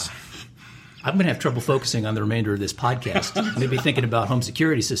 Delicious. I'm going to have trouble focusing on the remainder of this podcast. Maybe thinking about home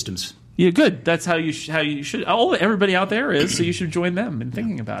security systems. Yeah, good. That's how you should. Everybody out there is. So you should join them in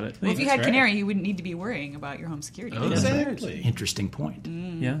thinking about it. Well, if you had right. Canary, you wouldn't need to be worrying about your home security. Exactly. Interesting point.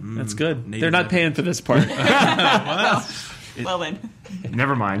 Yeah, that's good. native They're not living. paying for this part. Well then,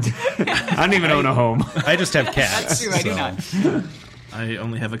 Never mind. I don't even own a home. I just have cats. that's true. I do so- not. I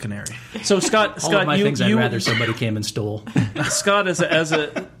only have a canary. So Scott, All of my things I'd you rather somebody came and stole. Scott, as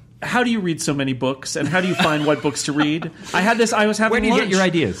a how do you read so many books, and how do you find what books to read? I was having Where do you lunch. get your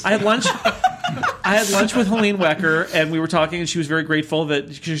ideas? I had lunch. I had lunch with Helene Wecker, and we were talking, and she was very grateful that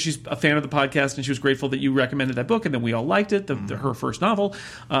because she's a fan of the podcast, and she was grateful that you recommended that book, and then we all liked it. Her first novel,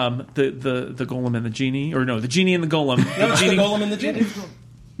 the Golem and the Genie, or no, the Genie and the Golem. No, it's the golem and the genie.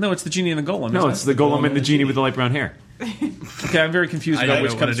 No, it's the Genie and the Golem. No, isn't it's it? the Golem and the Genie with the light brown hair. Okay, I'm very confused I about know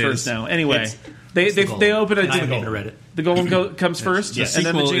which what comes it first is. now. Anyway, It's- they open a I haven't read it. the Golem comes first, Yes. and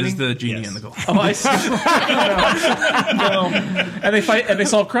then the Sequel Genie. is the genie Yes. and the gold. Oh, I see. No. And they fight and they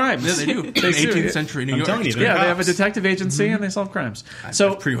solve crimes. Yeah, they do. In do. 18th century New I'm York. telling you, It's they're Yeah, great. they have a detective agency and they solve crimes. I've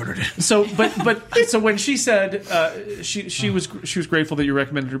So pre-ordered it. so when she said she was grateful that you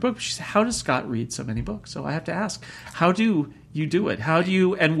recommended her book. She said, "How does Scott read so many books?" So I have to ask, how do you do it? How do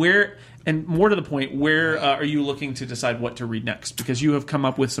you and where And more to the point, where are you looking to decide what to read next? Because you have come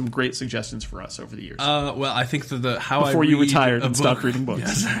up with some great suggestions for us over the years. Well, I think that Before you retired and stopped reading books.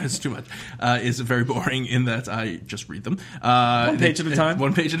 Yes, it's too much. Is very boring in that I just read them. One page at a time?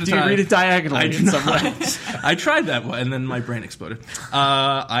 One page at a Do time. you read it diagonally in some way? I tried that one, and then my brain exploded.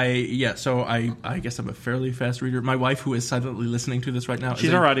 So I guess I'm a fairly fast reader. My wife, who is silently listening to this right now,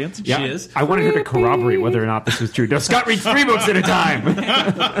 She's our audience. She is. I wanted her to corroborate whether or not this was true. No, Scott reads 3 books at a time.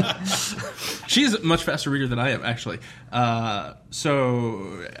 She's a much faster reader than I am, actually.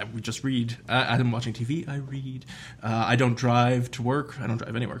 So we just read. I'm watching TV. I read. I don't drive to work. I don't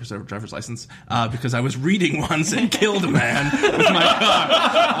drive anywhere because I have a driver's license. Because I was reading once and killed a man with my car.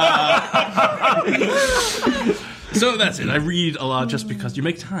 So that's it. I read a lot just because you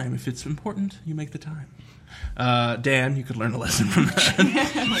make time. If it's important, you make the time. Dan, you could learn a lesson from that. I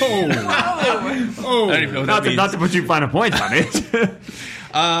don't even know what that means. Not to put you fine a point on it.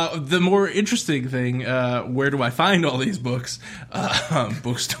 The more interesting thing, where do I find all these books?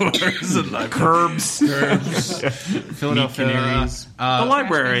 Bookstores and Curbs. Philadelphia. Canaries. The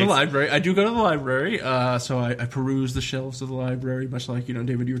library. The library. I do go to the library, so I peruse the shelves of the library, much like,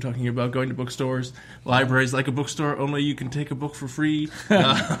 David, you were talking about going to bookstores. Libraries like a bookstore, only you can take a book for free.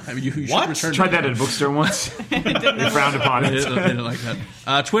 You should return Tried that at a bookstore once. They frowned upon They it. didn't like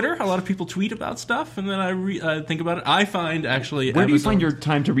that. Twitter, a lot of people tweet about stuff, and then I think about it. I find, actually, Where do you Amazon- find your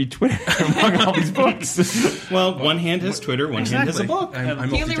time to read Twitter among all these books? Well, one hand has Twitter, one hand has a book. I'm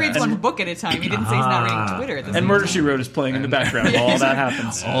He only reads multitasking. one book at a time. He didn't say he's not reading Twitter at the And same Murder, time. She Wrote is playing in the background while all that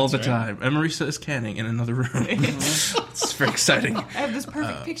happens. All the time. And Marisa is canning in another room. It's very exciting. I have this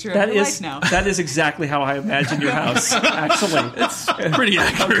perfect picture That of your is life now. that is exactly how I imagine your house. Actually, it's Pretty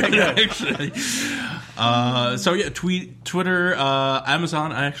accurate, actually. So yeah, Twitter,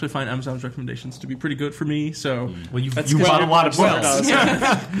 Amazon. I actually find Amazon's recommendations to be pretty good for me. So You That's bought a 'cause lot of you're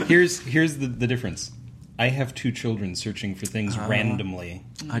books. Here's the difference. I have 2 children searching for things randomly.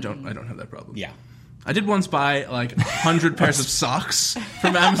 I don't have that problem. Yeah. I did once buy like 100 pairs of socks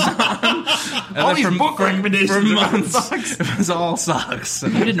from Amazon. And All these for book recommendations for are months. It was all socks. You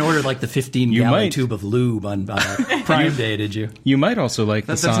didn't order like the 15-gallon might. tube of lube on Prime Day, did you? You might also like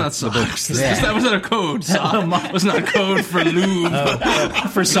That's not socks. That was not a code. Sock was not a code for lube.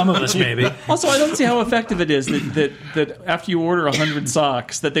 For some of us, maybe. also I don't see how effective it is that after you order 100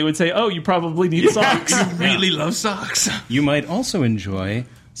 socks that they would say, "Oh, you probably need socks." You really love socks. You might also enjoy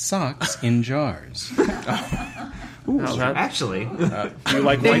socks in jars. Actually. Do you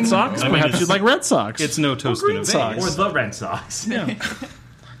like white socks? Perhaps you'd like red socks. It's no toast green in a socks. vase. Or the Red Sox. Perhaps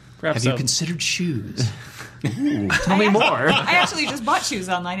Have so. you considered shoes? Tell me more. I actually just bought shoes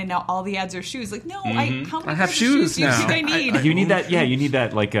online, and now all the ads are shoes. Like, no, how many I have pairs of shoes do you now. think I need? You need that. Yeah, you need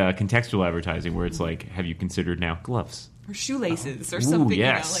that like contextual advertising where it's like, have you considered now gloves? Or shoelaces or something.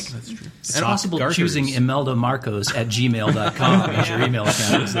 yes. That's true. It's possible garters. choosing Imelda Marcos at gmail.com as your email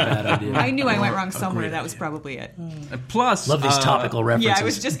account is a bad idea. I knew I went wrong somewhere. That was probably it. Plus, Love these topical references. Yeah, I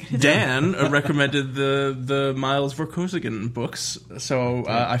was just going to Dan recommended the Miles Vorkosigan books, so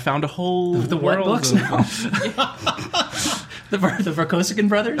I found a whole The what world books? of- The Vorkosigan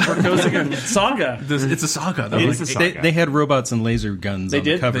brothers? Vorkosigan saga. It's a saga. Though. It's a saga. They had robots and laser guns on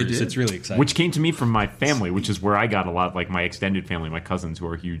did? the covers. They did. It's really exciting. Which came to me from my family, which is where I got a lot, like my extended family, my cousins who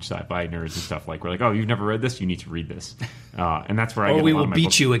are huge sci-fi nerds and stuff. Like, we're like, oh, you've never read this? You need to read this. And that's where I Or get we a lot will of my beat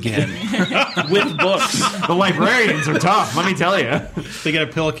books. you again. With books. The librarians are tough, let me tell you. They got a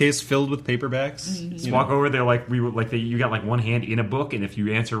pillowcase filled with paperbacks. Just walk over there like you got like one hand in a book, and if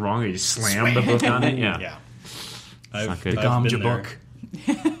you answer wrong, they just slam the book on it. Yeah, Yeah. not good. The Gamja been there. book.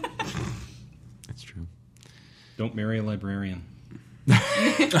 that's true. Don't marry a librarian.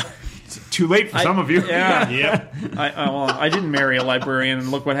 Too late for some of you. Yeah. Yep. I didn't marry a librarian, and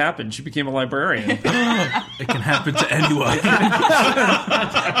look what happened. She became a librarian. It can happen to anyone.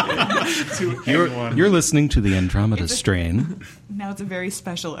 You're listening to the Andromeda Strain. Now it's a very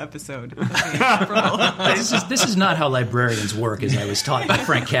special episode. Of the Insufferable. This is not how librarians work, as I was taught by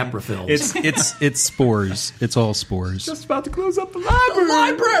Frank Capra films. It's spores. It's all spores. Just about to close up the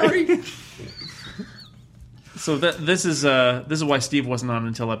library. So this is why Steve wasn't on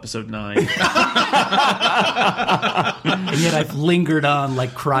until episode 9. And yet I've lingered on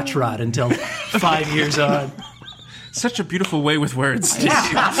like crotch rot until 5 years on. Such a beautiful way with words.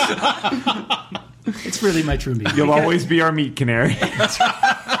 It's really my true meaning. You'll always be our meat canary.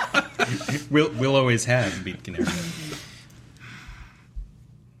 We'll always have Beat Canary.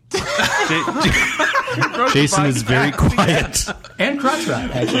 Jason is very quiet. And crotch rot,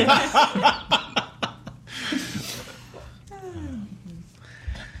 actually.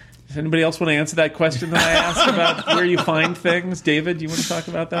 Does anybody else want to answer that question that I asked about where you find things? David, do you want to talk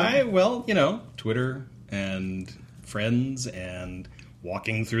about that? Twitter and friends and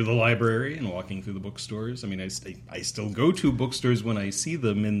walking through the library and walking through the bookstores. I mean, I still go to bookstores when I see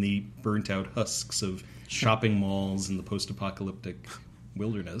them in the burnt-out husks of shopping malls in the post-apocalyptic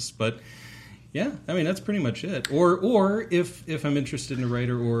wilderness. But, yeah, I mean, that's pretty much it. Or if I'm interested in a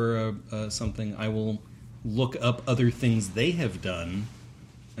writer or something, I will look up other things they have done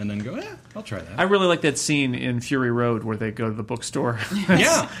and then go, I'll try that. I really like that scene in Fury Road where they go to the bookstore.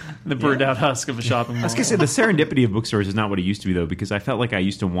 Yeah. The burned out husk of a shopping mall. I was going to say, the serendipity of bookstores is not what it used to be, though, because I felt like I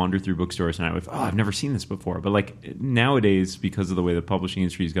used to wander through bookstores and I would, I've never seen this before. But, like, nowadays, because of the way the publishing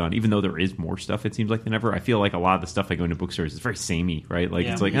industry has gone, even though there is more stuff, it seems like than ever, I feel like a lot of the stuff I go into bookstores is very samey, right? Like,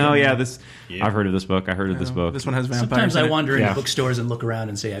 it's like, I've heard of this book, I heard of this book. This one has vampires. Sometimes I in it. wander into bookstores and look around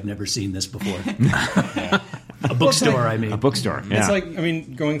and say, I've never seen this before. A bookstore, I mean. A bookstore, yeah. It's like, I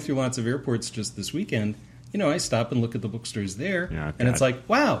mean, going through lots of airports just this weekend, I stop and look at the bookstores there, and it's like,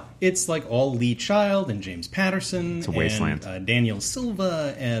 wow, it's like all Lee Child and James Patterson It's a wasteland. and Daniel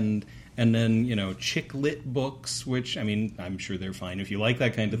Silva and then, chick lit books, which, I mean, I'm sure they're fine if you like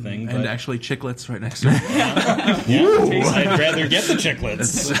that kind of thing. And but actually chiclets right next to it. I'd rather get the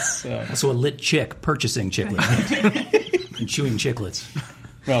chiclets. Also a lit chick purchasing chiclets and chewing chiclets.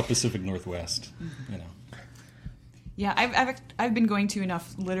 Well, Pacific Northwest, Yeah, I've been going to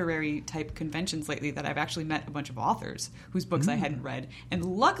enough literary type conventions lately that I've actually met a bunch of authors whose books I hadn't read, and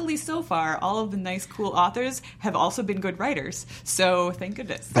luckily so far, all of the nice, cool authors have also been good writers. So thank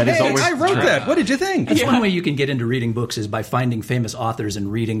goodness. That is always I wrote true. that. What did you think? That's one way you can get into reading books is by finding famous authors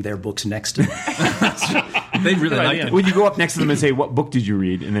and reading their books next to them. They really like it. When you go up next to them and say, what book did you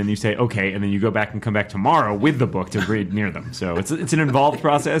read? And then you say, okay, and then you go back and come back tomorrow with the book to read near them. So it's an involved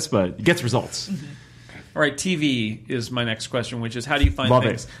process, but it gets results. All right, TV is my next question, which is how do you find Love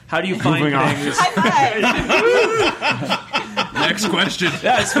things? it. How do you find Moving on. things? High five! Next question.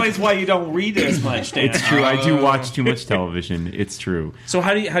 That explains why you don't read as much, Dan. It's true. I do watch too much television. It's true. So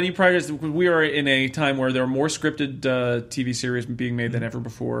how do you prioritize? We are in a time where there are more scripted TV series being made than ever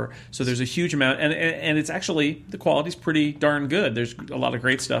before. So there's a huge amount, and it's actually the quality's pretty darn good. There's a lot of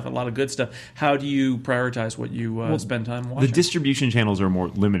great stuff, a lot of good stuff. How do you prioritize what you spend time watching? The distribution channels are more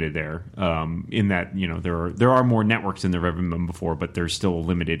limited there, in that there are more networks than there have ever been before, but there's still a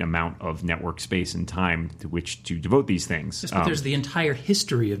limited amount of network space and time to which to devote these things. But there's the entire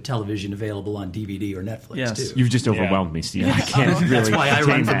history of television available on DVD or Netflix, Yes. too. You've just overwhelmed me, Steve. I can't really. That's why I run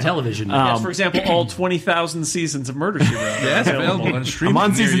contain from that. television. Yes, for example, all 20,000 seasons of Murder, She Wrote. Yeah, it's available on streaming. I'm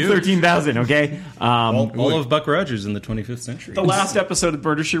on near season you. 13,000. Okay. all of Buck Rogers in the 25th century. The last episode of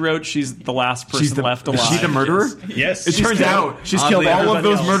Murder, She Wrote, she's the last person left alive. Is she the murderer? Yes. It turns out she's killed Oddly, all of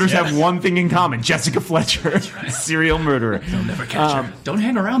those everybody murders else. have one thing in common: Jessica Fletcher, serial murderer. They'll never catch her. Don't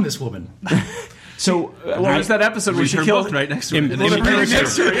hang around this woman. So What was that episode where Read she her killed book right next to Im- it. Im- And then Im- she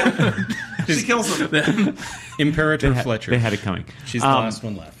next to it. She kills him. Imperator Fletcher. they had it coming. She's the last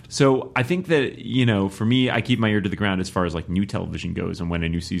one left. So I think that, for me, I keep my ear to the ground as far as like new television goes. And when a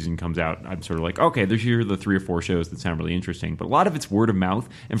new season comes out, I'm sort of like, okay, there's here the 3 or 4 shows that sound really interesting. But a lot of it's word of mouth.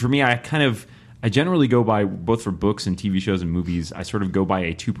 And for me, I generally go by, both for books and TV shows and movies, I sort of go by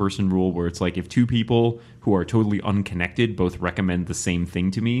a 2-person rule where it's like if 2 people who are totally unconnected both recommend the same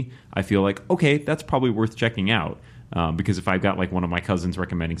thing to me, I feel like, okay, that's probably worth checking out. Because if I've got like one of my cousins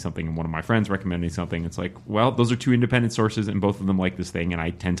recommending something and one of my friends recommending something, it's like, well, those are 2 independent sources and both of them like this thing and I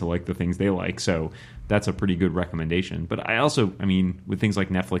tend to like the things they like. So that's a pretty good recommendation. But I also, with things like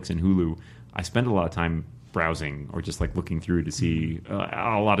Netflix and Hulu, I spend a lot of time browsing or just like looking through to see.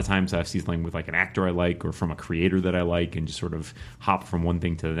 A lot of times I see something with like an actor I like or from a creator that I like and just sort of hop from one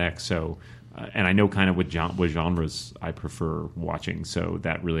thing to the next. So and I know kind of what genres I prefer watching, so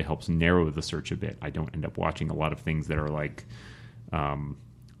that really helps narrow the search a bit. I don't end up watching a lot of things that are like,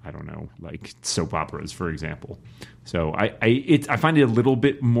 I don't know, like soap operas, for example. So I find it a little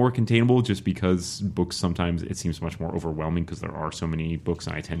bit more containable just because books sometimes it seems much more overwhelming because there are so many books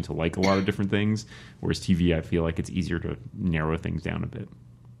and I tend to like a lot of different things. Whereas TV, I feel like it's easier to narrow things down a bit.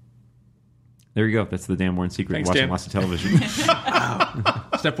 There you go. That's the Dan Warren secret. Thanks, Watching Dan. lots of television.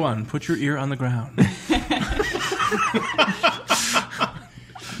 Step 1, put your ear on the ground.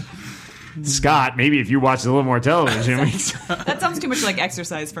 Scott, maybe if you watch a little more television. That sounds too much like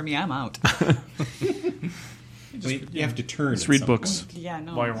exercise for me. I'm out. You have to turn. Just at read some books point. Yeah,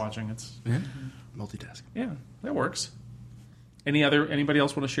 no. while you're watching. It's Multitasking. yeah, that works. Anybody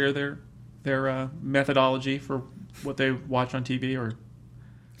else want to share their methodology for what they watch on TV or?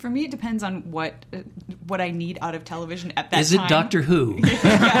 For me, it depends on what I need out of television at that time. Is it Doctor Who?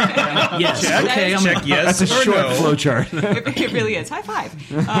 Yes. Check. Okay. Check yes That's a or short no. flow chart. It really is. High five.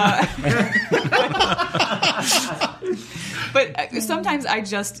 But sometimes I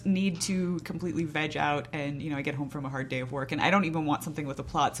just need to completely veg out, and I get home from a hard day of work, and I don't even want something with a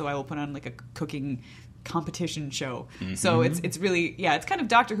plot, so I will put on like a cooking competition show. So it's really it's kind of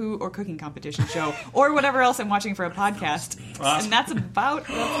Doctor Who or cooking competition show or whatever else I'm watching for a podcast, and that's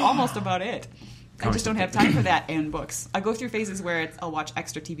almost about it. I just don't have time for that and books. I go through phases where I'll watch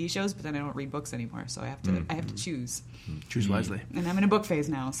extra TV shows, but then I don't read books anymore, so I have to choose. Choose wisely. And I'm in a book phase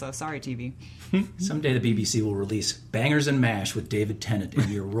now, so sorry, TV. Someday the BBC will release Bangers and Mash with David Tennant in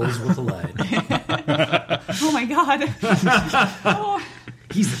your Rolls with a Light. Oh my god. Oh.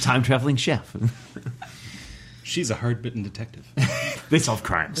 He's the time-traveling chef. She's a hard-bitten detective. They solve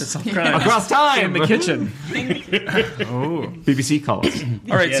crimes. Across Across time! in the kitchen. BBC call us.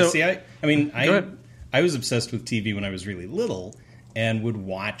 All right, Yeah, so see, I ahead. was obsessed with TV when I was really little and would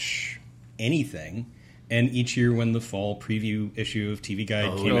watch anything. And each year when the fall preview issue of TV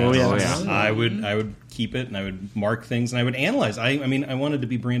Guide came out, yes. I would keep it and I would mark things and I would analyze. I wanted to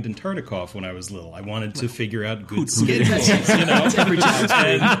be Brandon Tartikoff when I was little. I wanted to figure out good schedules,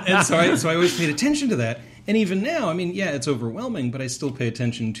 and so I always paid attention to that. And even now, it's overwhelming, but I still pay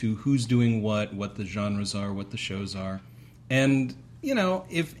attention to who's doing what the genres are, what the shows are. And,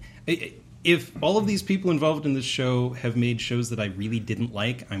 if all of these people involved in this show have made shows that I really didn't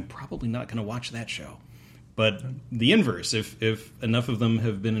like, I'm probably not going to watch that show. But the inverse, if enough of them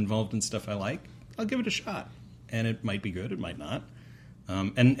have been involved in stuff I like, I'll give it a shot. And it might be good, it might not.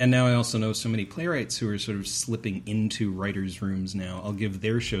 And now I also know so many playwrights who are sort of slipping into writers' rooms now. I'll give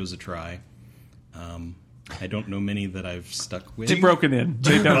their shows a try. I don't know many that I've stuck with. They broken in.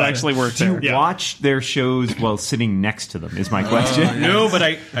 They don't actually work Do there. you watch their shows while sitting next to them, is my question. No, but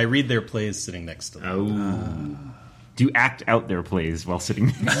I read their plays sitting next to them. Do you act out their plays while sitting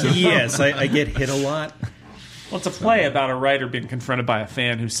next to them? Yes, I get hit a lot. Well, it's a play about a writer being confronted by a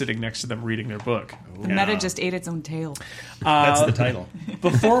fan who's sitting next to them reading their book. The meta just ate its own tail. That's the title.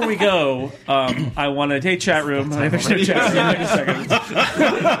 Before we go, I want to... Hey, chat room. There's no chat room. Wait a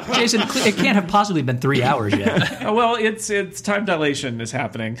second. Jason, it can't have possibly been 3 hours yet. Well, it's time dilation is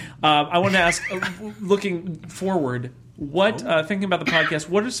happening. I want to ask, looking forward, thinking about the podcast,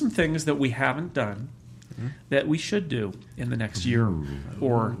 what are some things that we haven't done that we should do in the next year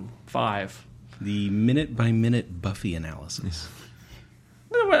or 5? The minute-by-minute Buffy analysis.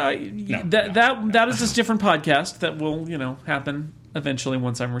 That is just a different podcast that will happen eventually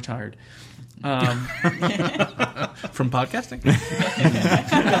once I'm retired. From podcasting?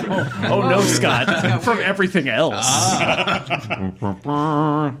 Oh no, Scott! From everything else.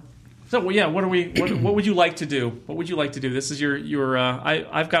 So yeah, what would you like to do? What would you like to do? This is your.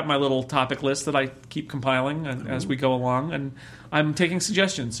 I've got my little topic list that I keep compiling as we go along, and I'm taking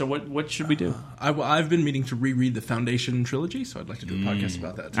suggestions. So what should we do? I've been meaning to reread the Foundation trilogy, so I'd like to do a podcast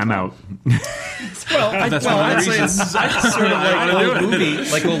about that. I'm out. That's one of the reasons. Sort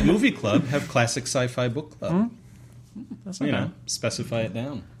of like old movie club have classic sci-fi book club. That's not bad. Specify it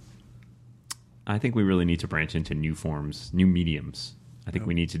down. I think we really need to branch into new forms, new mediums. I think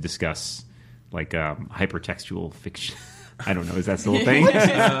we need to discuss hypertextual fiction. I don't know. Is that still a thing?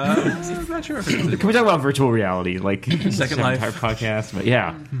 I'm not sure if it is. Can we talk about virtual reality, like Second Life entire podcast? But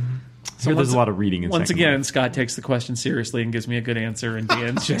yeah, so there's a lot of reading. Once Second again, Life. Scott takes the question seriously and gives me a good answer, and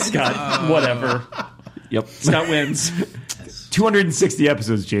Dan's just got whatever. Yep, Scott wins. 260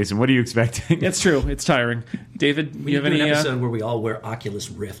 episodes, Jason. What are you expecting? It's true. It's tiring. David, We you have do any? an episode where we all wear Oculus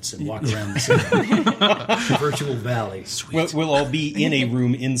Rifts and walk around the virtual valley. We'll all be in a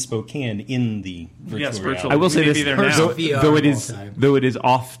room in Spokane in the virtual Yes, virtual. reality. I will We say may this, be there now. though it is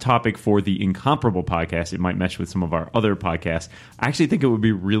off topic for the Incomparable podcast, it might mesh with some of our other podcasts. I actually think it would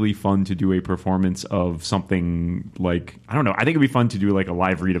be really fun to do a performance of something like, I don't know, I think it'd be fun to do like a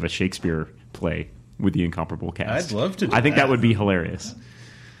live read of a Shakespeare play with the Incomparable cast. I'd love to do I think that. that would be hilarious.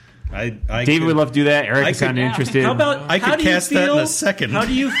 I David would love to do that. Eric I could- sounded interested. How about I could how do you cast that in a feel- second. How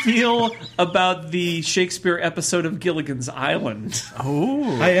do you feel about the Shakespeare episode of Gilligan's Island?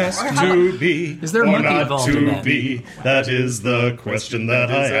 I asked to be Is there a or monkey not involved in to that? be. That is the question that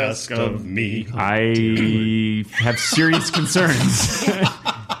I ask of me. I have serious concerns.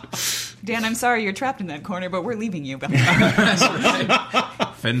 Dan, I'm sorry you're trapped in that corner, but we're leaving you.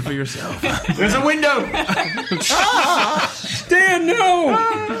 Fend for yourself. There's a window. Dan, no!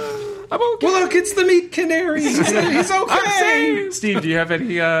 I'm okay. Well, look, it's the meat canary. He's okay. Steve, do you have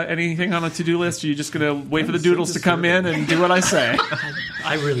anything on a to-do list? Or are you just going to wait for the doodles to come in and do what I say?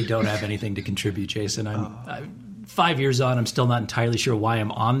 I really don't have anything to contribute, Jason. 5 years on, I'm still not entirely sure why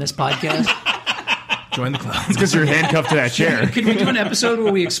I'm on this podcast. Join the club. Because you're handcuffed to that chair. Could we do an episode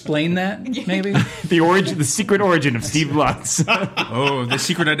where we explain that, maybe? The secret origin of Steve Lutz. Oh, the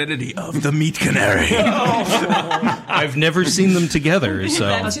secret identity of the meat canary. I've never seen them together,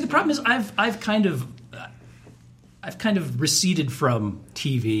 so See, the problem is I've kind of receded from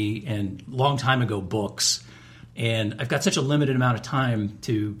TV and long time ago books, and I've got such a limited amount of time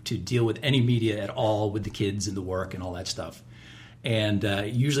to deal with any media at all with the kids and the work and all that stuff. And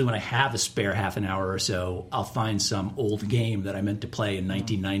usually when I have a spare half an hour or so, I'll find some old game that I meant to play in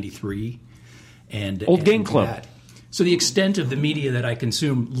 1993. Old Game do Club. that. So the extent of the media that I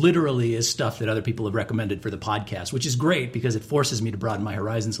consume literally is stuff that other people have recommended for the podcast, which is great because it forces me to broaden my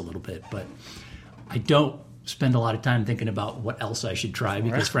horizons a little bit. But I don't spend a lot of time thinking about what else I should try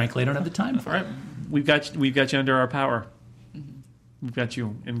because, frankly, I don't have the time for it. All right. We've got you under our power. We've got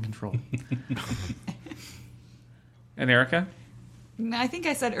you in control. And Erica? I think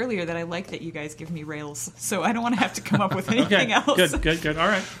I said earlier that I like that you guys give me rails, so I don't want to have to come up with anything else. Good. All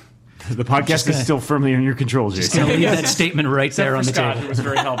right. The podcast is still firmly in your control, Jason. Gonna leave that statement right there on the Scott, table. who was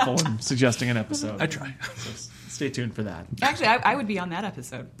very helpful in suggesting an episode. I try. So stay tuned for that. Actually, I would be on that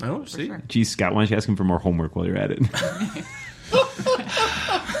episode. Oh, for see. sure. Geez, Scott, why don't you ask him for more homework while you're at it?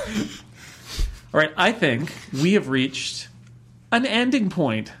 All right, I think we have reached an ending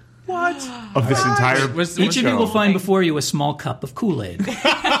point. What? Of this entire Each of you will find before you a small cup of Kool-Aid.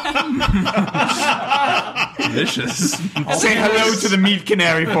 Delicious. Say hello to the meat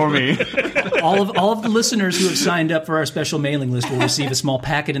canary for me. All of the listeners who have signed up for our special mailing list will receive a small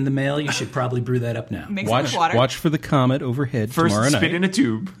packet in the mail. You should probably brew that up now. Mix it with water. watch for the comet overhead First, tomorrow spit night. in a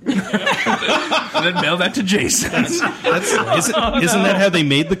tube. And then mail that to Jason. Isn't that how they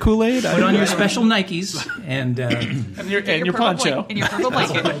made the Kool-Aid? Put on your special Nikes and And your purple poncho. And your purple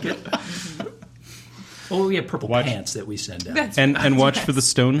blanket. oh, we have purple pants that we send out. That's and watch for the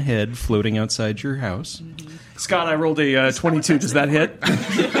stone head floating outside your house. Scott, I rolled a 22. Does that hit?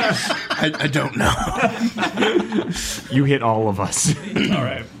 I don't know. You hit all of us. All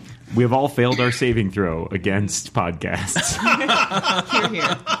right. We have all failed our saving throw against podcasts.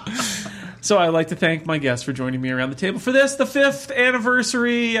 here. So I'd like to thank my guests for joining me around the table for this, the 5th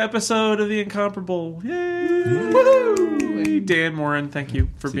anniversary episode of The Incomparable. Yay! Woohoo! Dan Morin, thank you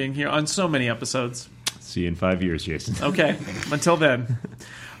for being here on so many episodes. See you in 5 years, Jason. Okay, until then.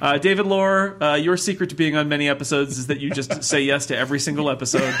 David Lohr, your secret to being on many episodes is that you just say yes to every single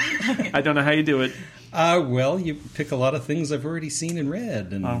episode. I don't know how you do it. Well, you pick a lot of things I've already seen and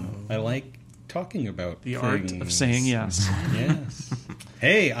read, and I like talking about The things. art of saying yes. Yes.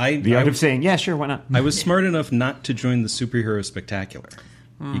 Hey, The art of saying, yeah, sure, why not? I was smart enough not to join the Superhero Spectacular.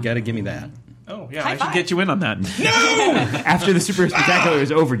 You got to give me that. Oh, yeah, High I should five. get you in on that. After the Super Spectacular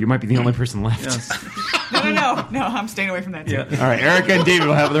is over, you might be the only person left. Yes. No, I'm staying away from that too. Yeah. All right, Erica and David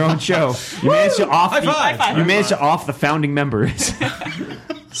will have their own show. You managed to off five. the founding members.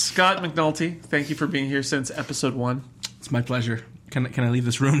 Scott McNulty, thank you for being here since episode 1. It's my pleasure. Can I leave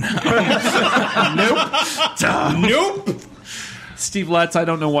this room now? Nope. Steve Lutz, I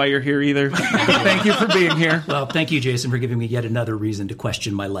don't know why you're here either. Thank you for being here. Well, thank you, Jason, for giving me yet another reason to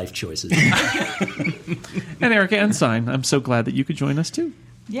question my life choices. And Erica Ensign, I'm so glad that you could join us too.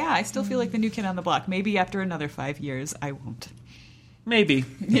 Yeah, I still feel like the new kid on the block. Maybe after another 5 years, I won't. Maybe.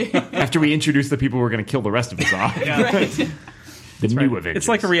 After we introduce the people who are going to kill the rest of us off. Right. The new Avengers. It's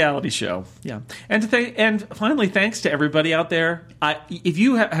like a reality show. Yeah. And finally, thanks to everybody out there. If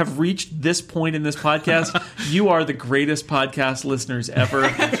you have reached this point in this podcast, you are the greatest podcast listeners ever.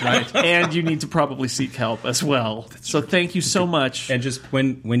 That's right. And you need to probably seek help as well. So thank you so much. And just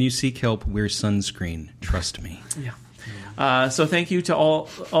when you seek help, wear sunscreen. Trust me. Yeah. So thank you to all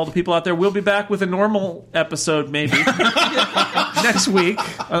the people out there. We'll be back with a normal episode maybe next week,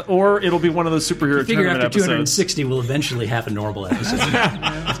 or it'll be one of those superhero Figure tournament after episodes. 260, we'll eventually have a normal episode.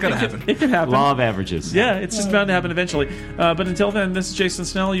 It's got to happen. It could happen. Law of averages. Yeah, it's just bound to happen eventually. But until then, this is Jason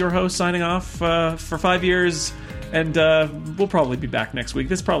Snell, your host, signing off for 5 years. And we'll probably be back next week.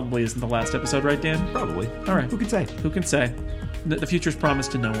 This probably isn't the last episode, right, Dan? Probably. All right. Who can say? Who can say? The future's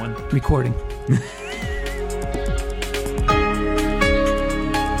promised to no one. Recording.